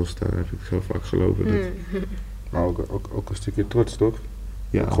Rijgersbos, daar heb ik zo vaak gelopen. Maar ook een stukje trots, toch?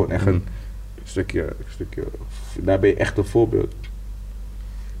 Ja. Ook gewoon echt een stukje... Daar ben je echt een voorbeeld.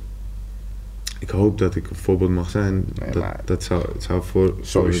 Ik hoop dat ik een voorbeeld mag zijn. Nee, dat zou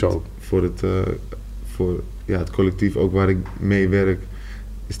sowieso voor het collectief ook waar ik mee werk,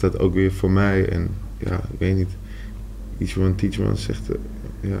 is dat ook weer voor mij. En ik weet niet, each one teach one zegt,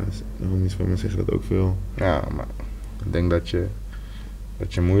 homies van me zeggen dat ook veel. Ja, maar Ik denk dat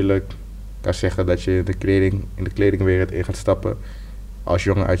je moeilijk kan zeggen dat je in de kledingwereld in gaat stappen als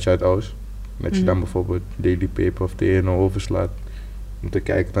jongen uit Zuidoost. Dat je dan bijvoorbeeld Daily Paper of TNO overslaat om te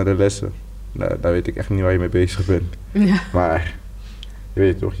kijken naar de lessen. Daar weet ik echt niet waar je mee bezig bent. Ja. Maar je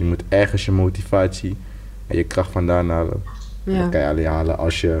weet toch, je moet ergens je motivatie en je kracht vandaan halen. Ja. Dat kan je alleen halen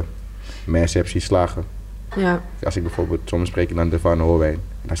als je mensen hebt zien slagen. Ja. Als ik bijvoorbeeld, soms spreek ik dan Devon Hoorwijn.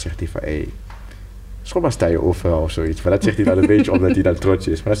 Dan zegt hij van, hé, schop sta je overal of zoiets. Maar dat zegt hij dan een beetje omdat hij dan trots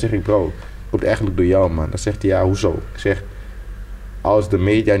is. Maar dan zeg ik, bro, komt eigenlijk door jou, man. Dan zegt hij, ja, hoezo? Ik zeg, als de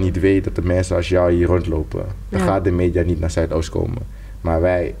media niet weet dat de mensen als jou hier rondlopen, dan gaat de media niet naar Zuidoost komen. Maar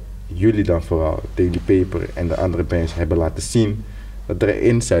wij, jullie dan vooral, Daily Paper en de andere bands hebben laten zien dat er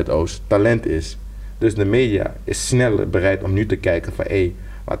in Zuidoost talent is. Dus de media is sneller bereid om nu te kijken van, hé,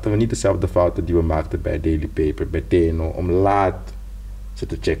 laten we niet dezelfde fouten die we maakten bij Daily Paper, bij TNO, om laat ze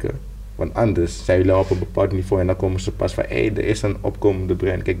te checken. Want anders zijn jullie al op een bepaald niveau en dan komen ze pas van, hé, er is een opkomende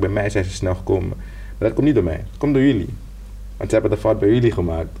brand. Kijk, bij mij zijn ze snel gekomen. Maar dat komt niet door mij, dat komt door jullie. Want ze hebben de fout bij jullie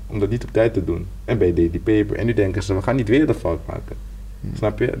gemaakt om dat niet op tijd te doen. En bij Daily Paper. En nu denken ze, we gaan niet weer de fout maken.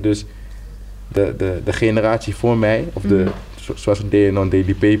 Snap je? Dus de generatie voor mij, of zoals TNO en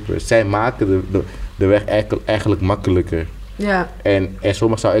Daily Paper, zij maken de weg eigenlijk makkelijker. Ja. En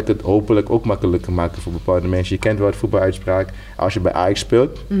soms zou ik het hopelijk ook makkelijker maken voor bepaalde mensen. Je kent wel het voetbaluitspraak. Als je bij Ajax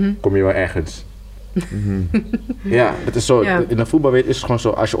speelt, kom je wel ergens. Ja, dat is zo. Ja. In de voetbalwereld is het gewoon zo.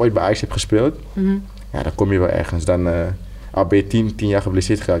 Als je ooit bij Ajax hebt gespeeld, ja, dan kom je wel ergens. Dan al ben je 10 jaar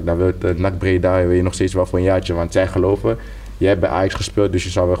geblesseerd geraakt, dan wil het NAC Breda wil je nog steeds wel voor een jaartje. Want zij geloven, je hebt bij Ajax gespeeld, dus je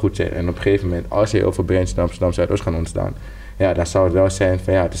zou wel goed zijn. En op een gegeven moment, als er heel veel brands in Amsterdam Zuidoost gaan ontstaan, ja, dan zou het wel zijn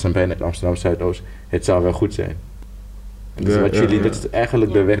van, ja, het is een brand uit Amsterdam Zuidoost. Het zou wel goed zijn. Dat is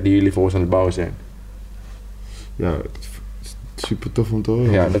eigenlijk de weg die jullie voor ons aan het bouwen zijn. Ja, super tof om te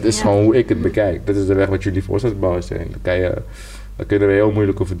horen. Ja, dat is gewoon hoe ik het bekijk. Dat is de weg wat jullie voor ons aan het bouwen zijn. Daar kunnen we heel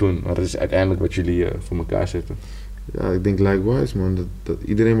moeilijk over doen. Maar dat is uiteindelijk wat jullie voor elkaar zetten. Ja, ik denk likewise, man. Dat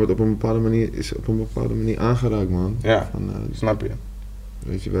iedereen wordt op een bepaalde manier aangeraakt, man. Ja, snap je.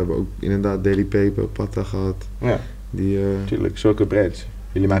 Weet je, we hebben ook inderdaad Daily Paper, Patta gehad. Ja, tuurlijk. Zulke brands.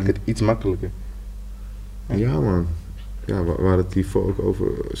 Jullie maken het iets makkelijker. Ja, man. Ja, we hadden het hiervoor ook over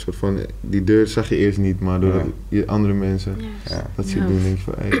een soort van, die deur zag je eerst niet, maar door andere mensen dat ze doen, denk je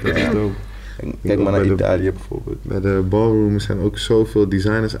van, hey, dat is dope. Kijk maar naar Italië bijvoorbeeld. Bij de ballrooms zijn ook zoveel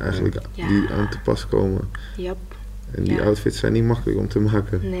designers eigenlijk die aan te pas komen. Yep. En die outfits zijn niet makkelijk om te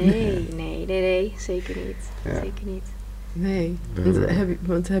maken. Nee, zeker niet. Ja. Zeker niet. Nee,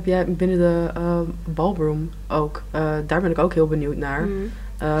 want heb jij binnen de ballroom ook, daar ben ik ook heel benieuwd naar.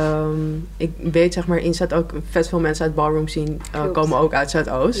 Ik weet, zeg maar, in Zuid ook vet veel mensen uit ballroom zien komen ook uit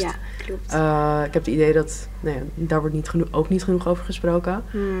Zuidoost. Ja, klopt. Ik heb het idee dat, daar wordt niet genoeg over gesproken.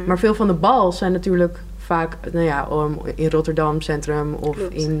 Maar veel van de bals zijn natuurlijk vaak, in Rotterdam Centrum of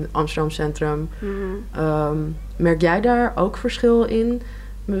in Amsterdam Centrum. Merk jij daar ook verschil in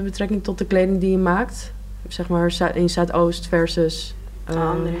met betrekking tot de kleding die je maakt? Zeg maar in Zuidoost versus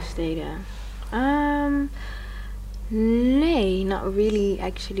andere steden. Nee, not really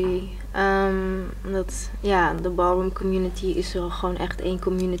actually. Omdat de ballroom community is wel gewoon echt één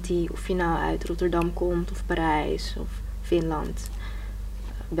community. Of je nou uit Rotterdam komt of Parijs of Finland,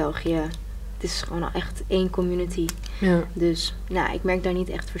 België. Het is gewoon al echt één community. Ja. Dus ik merk daar niet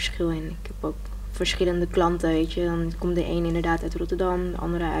echt verschil in. Ik heb ook verschillende klanten, weet je. Dan komt de een inderdaad uit Rotterdam, de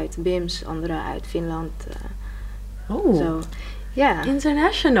andere uit BIMS, de andere uit Finland. Zo. Ja.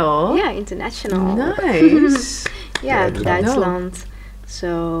 International? Ja, international. Nice. Duitsland.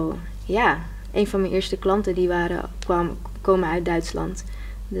 Zo, een van mijn eerste klanten die komen uit Duitsland.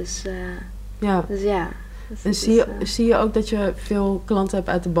 Dus ja. Dus en zie je ook dat je veel klanten hebt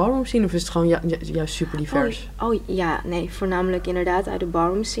uit de ballroom scene? Of is het gewoon juist super divers? Voornamelijk inderdaad uit de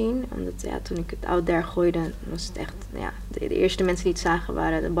ballroom scene. Omdat toen ik het out there gooide, was het echt, de eerste mensen die het zagen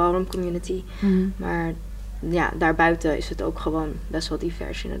waren de ballroom community. Maar daarbuiten is het ook gewoon best wel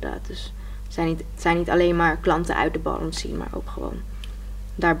divers inderdaad. Dus het zijn niet alleen maar klanten uit de ballroom scene, maar ook gewoon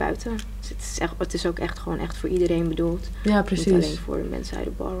daarbuiten. Dus het is ook echt gewoon echt voor iedereen bedoeld. Ja, precies. Niet alleen voor de mensen uit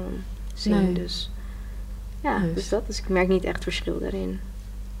de ballroom scene. Nee. Dus dus ik merk niet echt verschil daarin.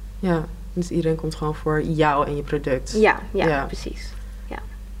 Ja, dus iedereen komt gewoon voor jou en je product. Ja. Precies. Ja.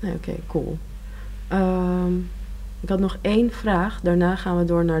 Oké, cool. Ik had nog 1 vraag. Daarna gaan we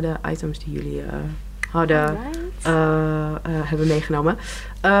door naar de items die jullie hebben meegenomen.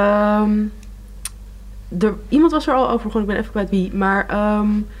 Iemand was er al over begonnen, ik ben even kwijt wie. Maar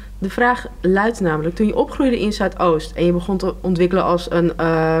de vraag luidt namelijk, toen je opgroeide in Zuidoost en je begon te ontwikkelen als een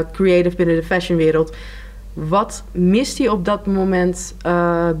creative binnen de fashionwereld, wat miste je op dat moment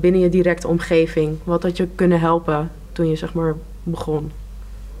binnen je directe omgeving? Wat had je kunnen helpen toen je zeg maar begon?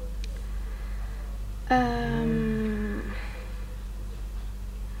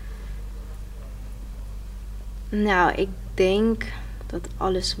 Nou, ik denk dat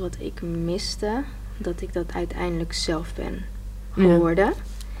alles wat ik miste, dat ik dat uiteindelijk zelf ben geworden.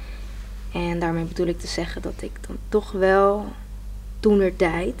 Ja. En daarmee bedoel ik te zeggen dat ik dan toch wel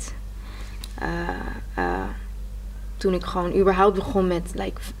toentertijd, toen ik gewoon überhaupt begon met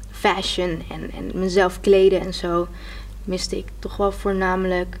fashion en mezelf kleden en zo, miste ik toch wel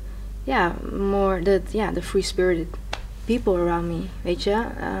voornamelijk the free-spirited people around me, weet je.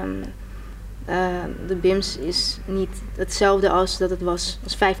 De BIMS is niet hetzelfde als dat het was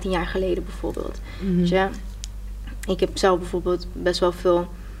als 15 jaar geleden bijvoorbeeld. Mm-hmm. Weet je? Ik heb zelf bijvoorbeeld best wel veel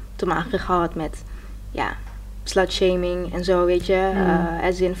te maken gehad met slutshaming en zo, weet je.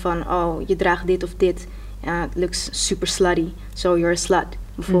 As in van, je draagt dit of dit. Het looks super slutty, so you're a slut,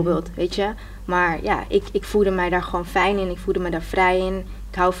 bijvoorbeeld, weet je. Maar ik voelde mij daar gewoon fijn in, ik voelde me daar vrij in.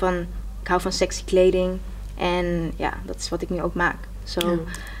 Ik hou van sexy kleding en dat is wat ik nu ook maak.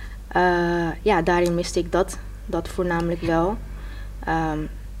 Daarin miste ik dat voornamelijk wel.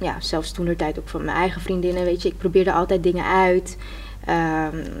 Zelfs toentertijd ook van mijn eigen vriendinnen, weet je. Ik probeerde altijd dingen uit.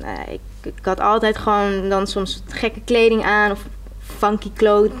 Ik had altijd gewoon dan soms gekke kleding aan of funky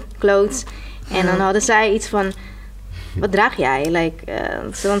clothes. En dan hadden zij iets van, wat draag jij?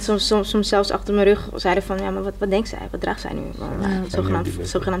 Soms zelfs achter mijn rug zeiden van, maar wat denkt zij? Wat draagt zij nu?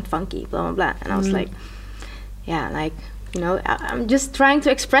 Zogenaamd funky, bla bla bla. En I was I'm just trying to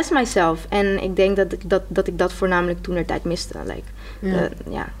express myself. En ik denk dat ik dat voornamelijk toentertijd miste.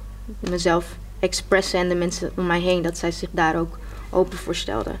 Mezelf expressen en de mensen om mij heen, dat zij zich daar ook open voor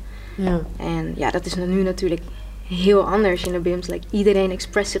stelden. Ja. En dat is nu natuurlijk heel anders in de BIMS. Iedereen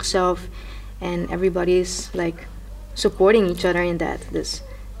express zichzelf en everybody is supporting each other in that. Dus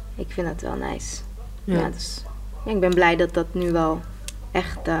ik vind dat wel nice. Ja. Dus ik ben blij dat dat nu wel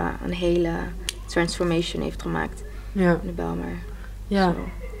echt een hele transformation heeft gemaakt. Ja. In de Bijlmer. Ja.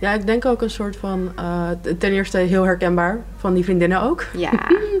 Ja, ik denk ook een soort van, ten eerste heel herkenbaar, van die vriendinnen ook. Ja.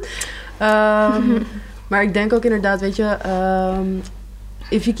 Maar ik denk ook inderdaad, weet je,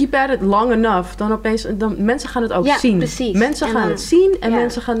 if you keep at it long enough, dan opeens, mensen gaan het ook zien. Precies. Mensen gaan het zien en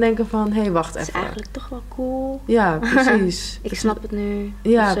mensen gaan denken van, hé, wacht even. Het is eigenlijk toch wel cool. Ja, precies. Ik snap het nu.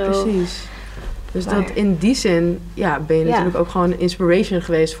 Ja, precies. Dus dat in die zin, ben je natuurlijk ook gewoon een inspiration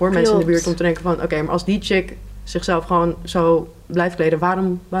geweest voor mensen in de buurt om te denken van, oké, maar als die chick zichzelf gewoon zo blijft kleden,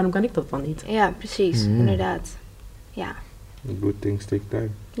 waarom kan ik dat dan niet? Ja, precies. Inderdaad. Ja. Good things take time.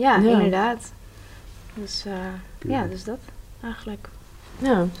 Ja, inderdaad. Dus dus dat eigenlijk.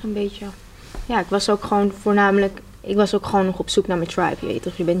 Ja. Zo'n beetje. Ja, ik was ook gewoon nog op zoek naar mijn tribe, je weet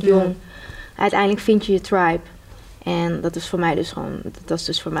toch? Je bent jong. Uiteindelijk vind je je tribe. En dat is voor mij dus gewoon, dat is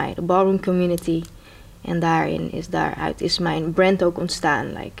dus voor mij de ballroom community. En daaruit is mijn brand ook ontstaan.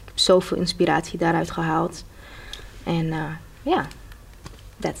 Ik heb zoveel inspiratie daaruit gehaald. En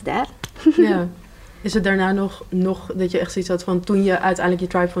that's that. Ja. Is het daarna nog dat je echt zoiets had van, toen je uiteindelijk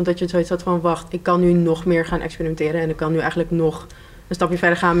je tribe vond, dat je zoiets had van, wacht, ik kan nu nog meer gaan experimenteren en ik kan nu eigenlijk nog een stapje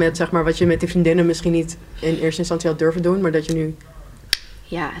verder gaan met, zeg maar, wat je met die vriendinnen misschien niet in eerste instantie had durven doen, maar dat je nu...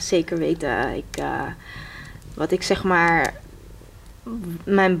 Ja, zeker weten. Wat ik zeg maar,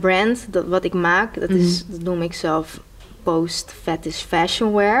 mijn brand, wat ik maak, dat noem ik zelf post-fetish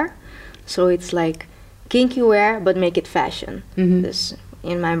fashion wear. So it's kinky wear, but make it fashion. Dus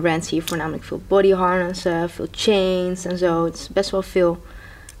in mijn brand zie je voornamelijk veel body harnessen, veel chains en zo. Het is best wel veel,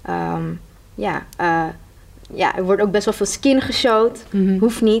 er wordt ook best wel veel skin geshowd.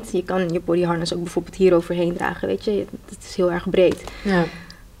 Hoeft niet. Je kan je body harness ook bijvoorbeeld hier overheen dragen, weet je. Het is heel erg breed. Ja.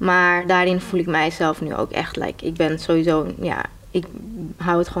 Maar daarin voel ik mijzelf nu ook echt, ik ben sowieso, ik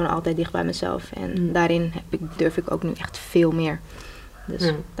hou het gewoon altijd dicht bij mezelf. En daarin durf ik ook nu echt veel meer.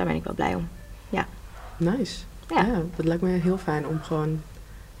 Dus daar ben ik wel blij om. Ja. Nice. Ja, dat lijkt me heel fijn om gewoon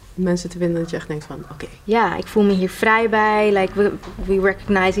mensen te vinden dat je echt denkt van, oké. Ja, ik voel me hier vrij bij. We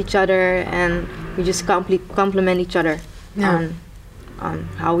recognize each other and we just compliment each other on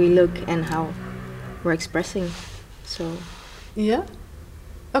how we look and how we're expressing. So. Ja?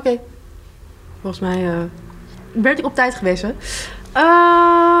 Oké. Volgens mij werd ik op tijd gewezen.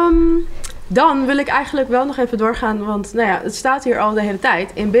 Dan wil ik eigenlijk wel nog even doorgaan, want het staat hier al de hele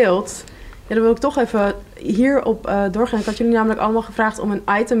tijd in beeld. Ja, dan wil ik toch even hierop doorgaan. Ik had jullie namelijk allemaal gevraagd om een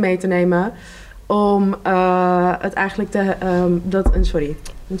item mee te nemen. Om het eigenlijk te... sorry,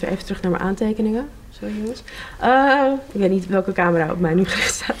 ik moet weer even terug naar mijn aantekeningen. Sorry jongens. Ik weet niet welke camera op mij nu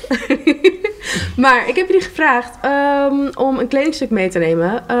gericht staat. Maar ik heb jullie gevraagd om een kledingstuk mee te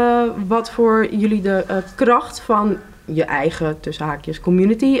nemen. Wat voor jullie de kracht van je eigen, tussen haakjes,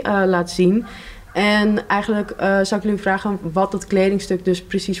 community laat zien. En eigenlijk zou ik jullie vragen wat dat kledingstuk dus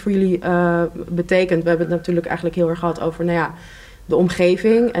precies voor jullie betekent. We hebben het natuurlijk eigenlijk heel erg gehad over de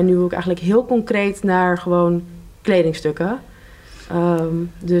omgeving. En nu wil ik eigenlijk heel concreet naar gewoon kledingstukken.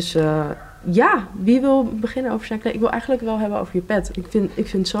 Wie wil beginnen over zijn kleding? Ik wil eigenlijk wel hebben over je pet. Ik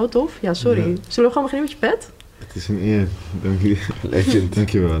vind het zo tof. Ja, sorry. Ja. Zullen we gewoon beginnen met je pet? Het is een eer, dank je. Legend.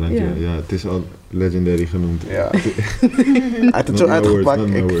 Dankjewel. Ja, het is al legendary genoemd. Ja. Hij had het zo uitgepakt.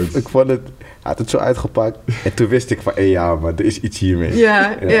 Ik vond het... Hij had het zo uitgepakt. En toen wist ik van, ja, maar er is iets hiermee.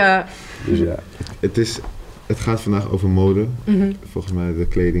 Ja. Dus ja. Het gaat vandaag over mode. Mhm. Volgens mij de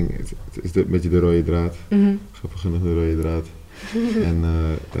kleding, het is een beetje de rode draad. Mhm. Grappig genoeg de rode draad. En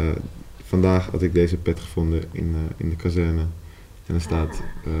vandaag had ik deze pet gevonden in de kazerne. En er staat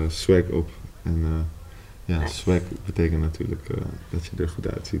swag op. En swag betekent natuurlijk dat je er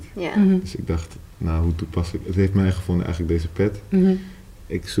goed uitziet. Ja. Mhm. Dus ik dacht, nou hoe toepasselijk. Het heeft mij gevonden eigenlijk deze pet. Mhm.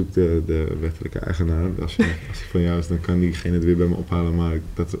 Ik zoek de wettelijke eigenaar. Als die van jou is, dan kan diegene het weer bij me ophalen. Maar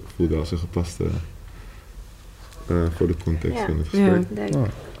dat voelde als een gepaste voor de context van het gesprek. Leuk. Oh,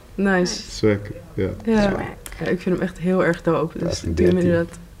 Nice. Swag, ja. Ja. Swag. Ja, ik vind hem echt heel erg dope. Dat Dus is een ik doe hem 13.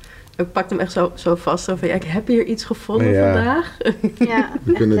 inderdaad. Ik pak hem echt zo vast. Zo van, ik heb hier iets gevonden Ja. vandaag. Ja,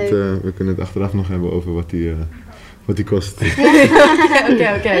 We echt leuk. we kunnen het achteraf nog hebben over wat die kost. Oké.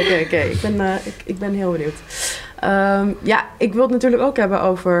 Ik ben heel benieuwd. Ik wil het natuurlijk ook hebben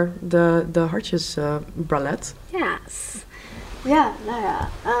over de hartjes bralette. Yes. Ja, nou ja.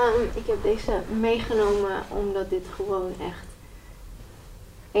 Ik heb deze meegenomen omdat dit gewoon echt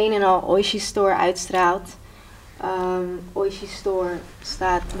een en al Oishi Store uitstraalt. Oishi Store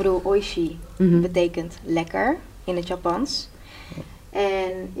Oishi Mhm. betekent lekker in het Japans.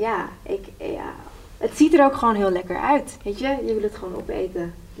 En het ziet er ook gewoon heel lekker uit. Weet je wil het gewoon opeten.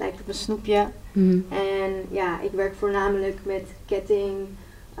 Het lijkt op een snoepje. Mhm. En ja, ik werk voornamelijk met ketting,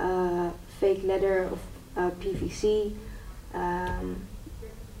 fake leather of PVC,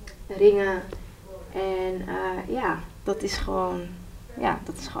 ringen. En dat is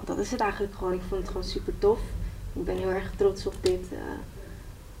het eigenlijk gewoon. Ik vond het gewoon super tof. Ik ben heel erg trots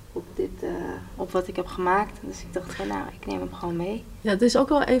op wat ik heb gemaakt. Dus ik dacht van ik neem hem gewoon mee. Ja, het is ook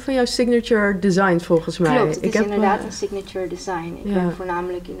wel een van jouw signature designs volgens mij. Klopt, het ik is heb, inderdaad een signature design. Ik ja. werk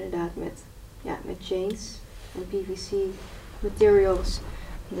voornamelijk inderdaad met chains en PVC materials.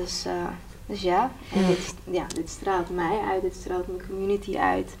 Dus ja, en dit straalt mij uit, dit straalt mijn community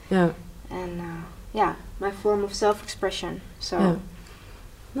uit. Ja, En my form of self-expression. So, ja.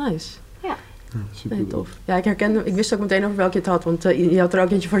 Nice. ja. Super Nee, tof. Ja, ik herkende hem. Ik wist ook meteen over welke je het had, want je had er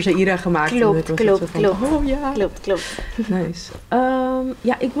ook eentje voor Zaira gemaakt. Klopt, En ik was klopt, echt zo klopt. Oh ja. Klopt. Nice.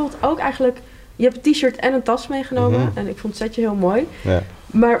 Ik wil het ook eigenlijk... Je hebt een t-shirt en een tas meegenomen. Mhm. En ik vond het setje heel mooi. Ja.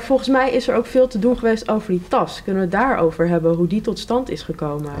 Maar volgens mij is er ook veel te doen geweest over die tas. Kunnen we het daarover hebben, hoe die tot stand is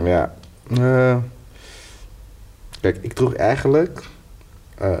gekomen? Ja. Kijk, ik droeg eigenlijk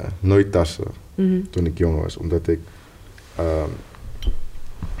nooit tassen Mhm. toen ik jong was. Omdat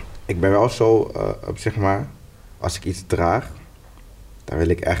ik ben wel zo op zeg maar, als ik iets draag, dan wil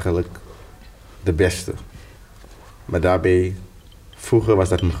ik eigenlijk de beste. Maar daarbij, vroeger was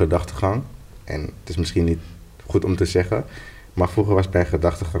dat mijn gedachtegang. En het is misschien niet goed om te zeggen, maar vroeger was mijn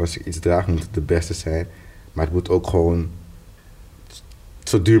gedachtegang, als ik iets draag, moet het de beste zijn. Maar het moet ook gewoon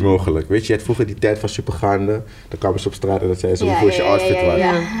zo duur mogelijk. Weet je, je had vroeger die tijd van supergaande. Dan kwamen ze op straat en dat zeiden ze hoe goed je outfit was.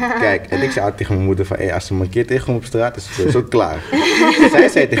 Kijk, en ik zei altijd tegen mijn moeder van, als ze me een keer tegenkomt op straat, is het sowieso klaar. Zij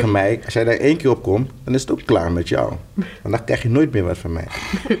zei tegen mij, als jij daar 1 keer op komt, dan is het ook klaar met jou. Want dan krijg je nooit meer wat van mij.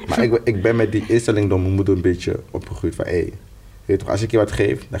 Maar ik ben met die instelling door mijn moeder een beetje opgegroeid van, weet je toch, als ik je wat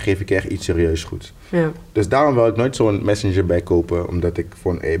geef, dan geef ik je echt iets serieus goeds. Ja. Dus daarom wil ik nooit zo'n messenger bij kopen, omdat ik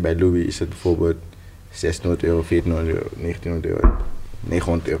vond, bij Louis is het bijvoorbeeld 600 euro, 1400 euro, 1900 euro.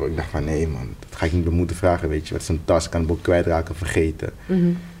 900 euro. Ik dacht van nee man, dat ga ik niet mijn moeder vragen, weet je. Wat is een tas, kan ik ook kwijtraken, vergeten. Mhm.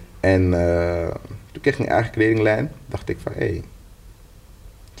 En toen kreeg ik mijn eigen kledinglijn. Dacht ik van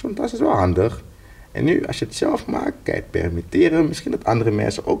zo'n tas is wel handig. En nu, als je het zelf maakt, kan je het permitteren. Misschien dat andere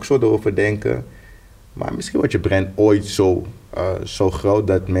mensen ook zo erover denken. Maar misschien wordt je brand ooit zo groot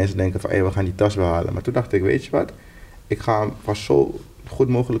dat mensen denken van we gaan die tas wel halen. Maar toen dacht ik, weet je wat, ik ga hem van zo goed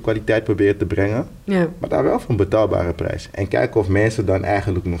mogelijk kwaliteit proberen te brengen. Ja. Maar daar wel voor een betaalbare prijs. En kijken of mensen dan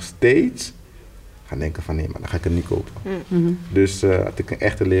eigenlijk nog steeds gaan denken van nee, maar dan ga ik het niet kopen. Mhm. Dus had ik een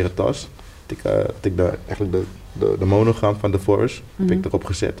echte leren tas. Had ik eigenlijk de monogram van de Force heb ik erop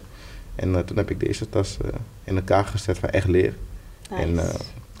gezet. En toen heb ik deze tas in elkaar gezet van echt leer. Nice. En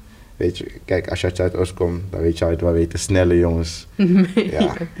weet je, kijk, als je uit Zuidoost komt, dan weet je altijd wel weten, snelle jongens.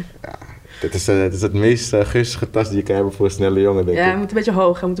 Ja, Dit is het meest gunstige tas die je kan hebben voor een snelle jongen, denk ik. Ja, hij moet een beetje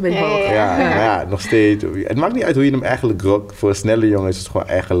hoog. Ja, maar ja, nog steeds. Het maakt niet uit hoe je hem eigenlijk rokt. Voor een snelle jongen is het gewoon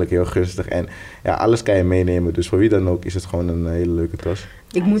eigenlijk heel gunstig. En ja, alles kan je meenemen. Dus voor wie dan ook is het gewoon een hele leuke tas.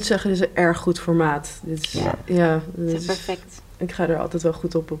 Ik moet zeggen, dit is een erg goed formaat. Dit is, Het is perfect. Ik ga er altijd wel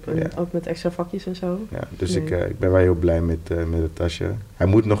goed op. En ook met extra vakjes en zo. Ja, dus ik ben wel heel blij met het tasje. Hij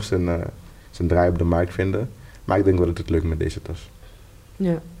moet nog zijn draai op de markt vinden. Maar ik denk wel dat het lukt met deze tas.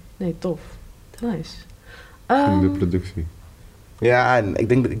 Ja, nee, tof. Nice. De productie. Ja, en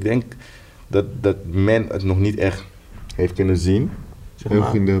ik denk dat men het nog niet echt heeft kunnen zien. Zeg Heel maar.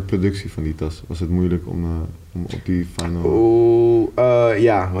 goed in de productie van die tas. Was het moeilijk om op die final...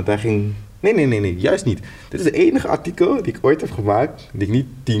 Ja, want hij ging... Nee, juist niet. Dit is de enige artikel die ik ooit heb gemaakt, die ik niet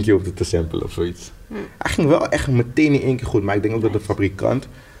 10 keer hoefde te samplen of zoiets. Hij ging wel echt meteen in 1 keer goed, maar ik denk ook dat de fabrikant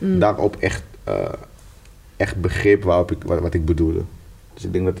daarop echt begreep wat ik bedoelde. Dus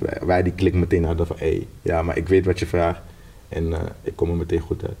ik denk dat wij die klik meteen hadden van, ja, maar ik weet wat je vraagt en ik kom er meteen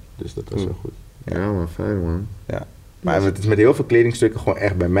goed uit. Dus dat was wel goed. Ja, maar fijn man. Ja. Maar het is met heel veel kledingstukken gewoon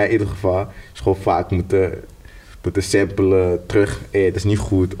echt, bij mij in ieder geval, is gewoon vaak moeten samplen, terug, het is niet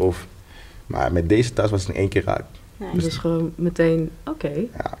goed of... Maar met deze tas was het in 1 keer raak. Nice. Dus gewoon meteen, oké. Ja,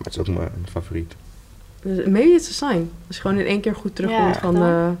 maar het is ook mijn favoriet. Dus maybe it's a sign. Dus gewoon in 1 keer goed terugkomt van...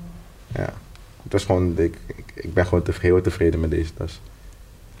 Ja, het was gewoon, ik ben gewoon heel tevreden met deze tas.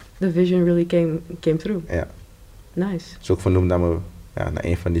 The vision really came through. Ja. Nice. Het is ook vernoemd naar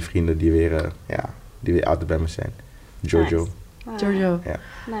een van die vrienden die weer altijd bij me zijn. Giorgio. Nice. Wow. Giorgio. Ja.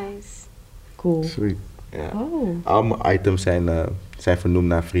 Nice. Cool. Sweet. Ja. Oh. Al mijn items zijn vernoemd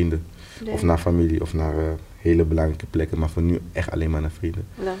naar vrienden. Leuk. Of naar familie of naar hele belangrijke plekken. Maar voor nu echt alleen maar naar vrienden.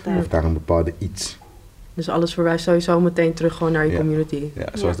 Love that. Of naar een bepaalde iets. Dus alles verwijst sowieso meteen terug gewoon naar je community. Ja,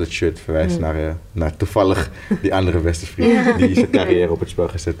 zoals dat shirt verwijst naar toevallig die andere beste vriend die zijn carrière op het spel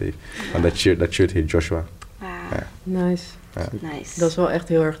gezet heeft. Want dat shirt heet Joshua. Wow. Ja. Nice. Ja. Nice. Dat is wel echt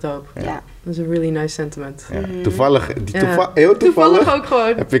heel erg dope. Ja. Dat is een really nice sentiment. Ja. Mhm. Toevallig, Ja. heel toevallig ook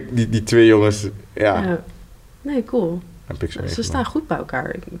gewoon. heb ik die 2 jongens, Ja. Nee, cool. heb ik zo Ze meegemaakt. staan goed bij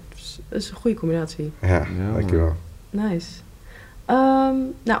elkaar. Dat is een goede combinatie. Ja, Ja, dankjewel. Nice.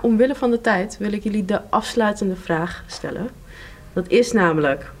 Nou, omwille van de tijd wil ik jullie de afsluitende vraag stellen. Dat is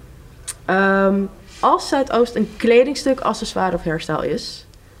namelijk... als Zuidoost een kledingstuk, accessoire of hairstyle is...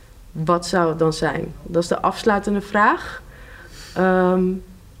 wat zou het dan zijn? Dat is de afsluitende vraag.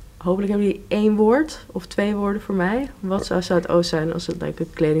 Hopelijk hebben jullie 1 woord of 2 woorden voor mij. Wat zou Zuidoost zijn als het een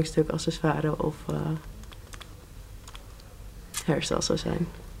kledingstuk, accessoire of hairstyle zou zijn?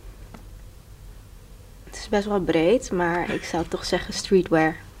 Het is best wel breed, maar ik zou toch zeggen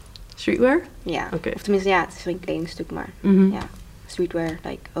streetwear. Streetwear? Ja. Oké. Of tenminste, ja, het is geen kledingstuk, maar Mhm. ja. Streetwear,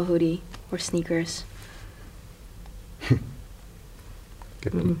 like a hoodie or sneakers.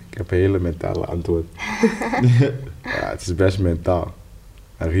 Ik heb een hele mentale antwoord. Ja, het is best mentaal.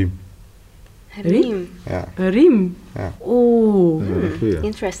 Een riem. Riem. Ja, Een riem? ja. Oeh. Ja, dat is goed, ja.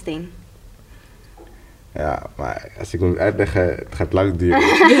 Interesting. Ja, maar als ik moet uitleggen, het gaat lang duren.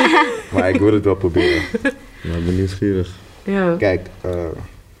 Maar ik wil het wel proberen. Ja, ik ben nieuwsgierig. Ja. Kijk,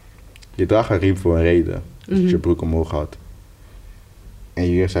 je draagt een riem voor een reden. Dus dat je broek omhoog houdt. En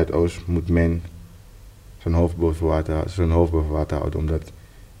hier in Zuidoost moet men zijn hoofd boven water houden. Omdat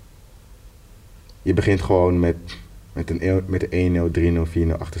je begint gewoon met een 1-0, 3-0,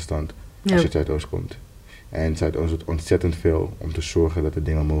 4-0 achterstand. Ja. Als je uit Zuidoost komt. En Zuidoost doet ontzettend veel om te zorgen dat de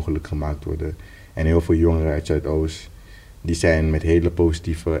dingen mogelijk gemaakt worden. En heel veel jongeren uit Zuidoost, die zijn met hele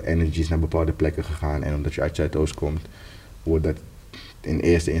positieve energies naar bepaalde plekken gegaan. En omdat je uit Zuidoost komt, wordt dat in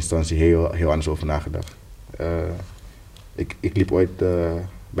eerste instantie heel, heel anders over nagedacht. Ik liep ooit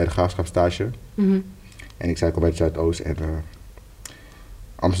bij de graafschap stage. Mhm. En ik zei al bij het Zuidoost en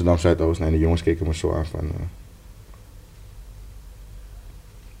Amsterdam Zuidoost. En de jongens keken me zo aan van...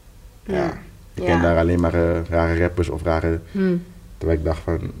 ik ken daar alleen maar rare rappers of rare... Terwijl ik dacht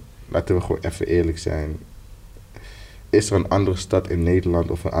van, laten we gewoon even eerlijk zijn. Is er een andere stad in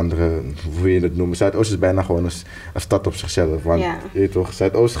Nederland of een andere, hoe wil je het noemen? Zuidoost is bijna gewoon een stad op zichzelf. Want je weet toch,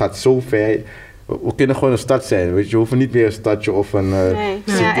 Zuidoost gaat zo ver. We kunnen gewoon een stad zijn, weet je. We hoeven niet meer een stadje of een Nee.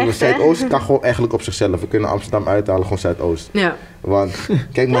 city. Ja, echt, Zuidoost kan gewoon eigenlijk op zichzelf. We kunnen Amsterdam uithalen, gewoon Zuidoost. Ja. Want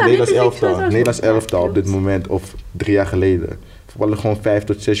kijk maar, Ja, Nederlands dit is elftal. Zuidoost. Nederlands elftal op dit klopt. moment of 3 jaar geleden. Voetballen gewoon 5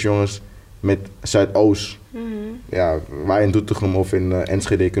 tot 6 jongens met Zuidoost. Mhm. Ja, waar in Doetinchem of in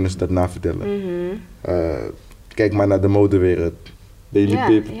Enschede kunnen ze dat navertellen. Kijk maar naar de modewereld. Daily Ja,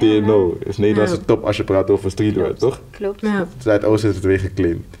 Paper, ja, TNO. Is Nederlandse Ja. top als je praat over streetwear, Klopt. toch? Klopt. Ja. Zuidoost is het weer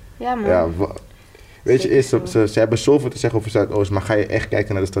geclaimd. Ja, man. Ja, weet je, Zeker ze hebben zoveel te zeggen over Zuidoost, maar ga je echt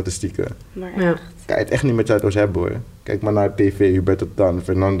kijken naar de statistieken? Maar Ja. echt. Kan je het echt niet met Zuidoost hebben hoor. Kijk maar naar tv, Hubert Tan,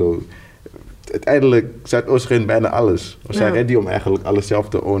 Fernando. uiteindelijk, Zuidoost gunt bijna alles. We zijn ready om eigenlijk alles zelf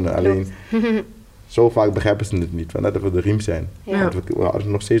te ownen. Alleen, zo vaak begrijpen ze het niet. Vandaar dat we de riem zijn. Ja. We hadden het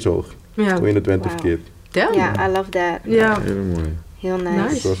nog steeds hoog. Ja. Toen in de Twente verkeerd. Ja, I love that. Ja. Heel mooi. Heel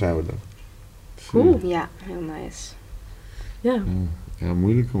nice. Zo zijn we dan. Cool. Ja, heel nice. Ja. Ja,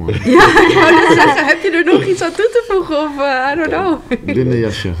 moeilijk man. Ja, ik wou net zeggen, heb je er nog iets aan toe te voegen of I don't know? Dunne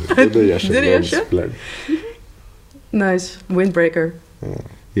jasje. Dunne jasje. Dunne jasje? Klein. Nice, windbreaker.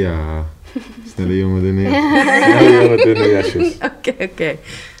 Ja, snelle jongen dunne jasje. Ja, wat dunne jasjes. Oké.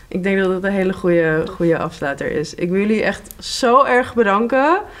 Ik denk dat het een hele goede afsluiter is. Ik wil jullie echt zo erg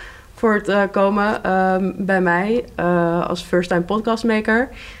bedanken voor het komen bij mij als first-time podcastmaker.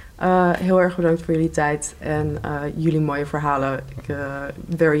 Heel erg bedankt voor jullie tijd en jullie mooie verhalen. Ik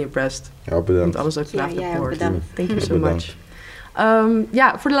very impressed. Ja, bedankt. Met alles wat ik vandaag heb gehoord. bedankt. Thank you so Bedankt.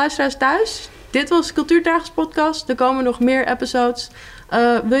 much. Voor de luisteraars thuis. Dit was Cultuurdragers podcast. Er komen nog meer episodes.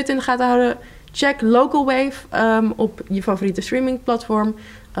 Wil je het in de gaten houden? Check Local Wave op je favoriete streamingplatform.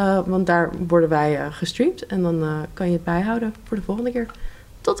 Want daar worden wij gestreamd. En dan kan je het bijhouden voor de volgende keer.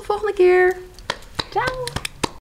 Tot de volgende keer. Ciao.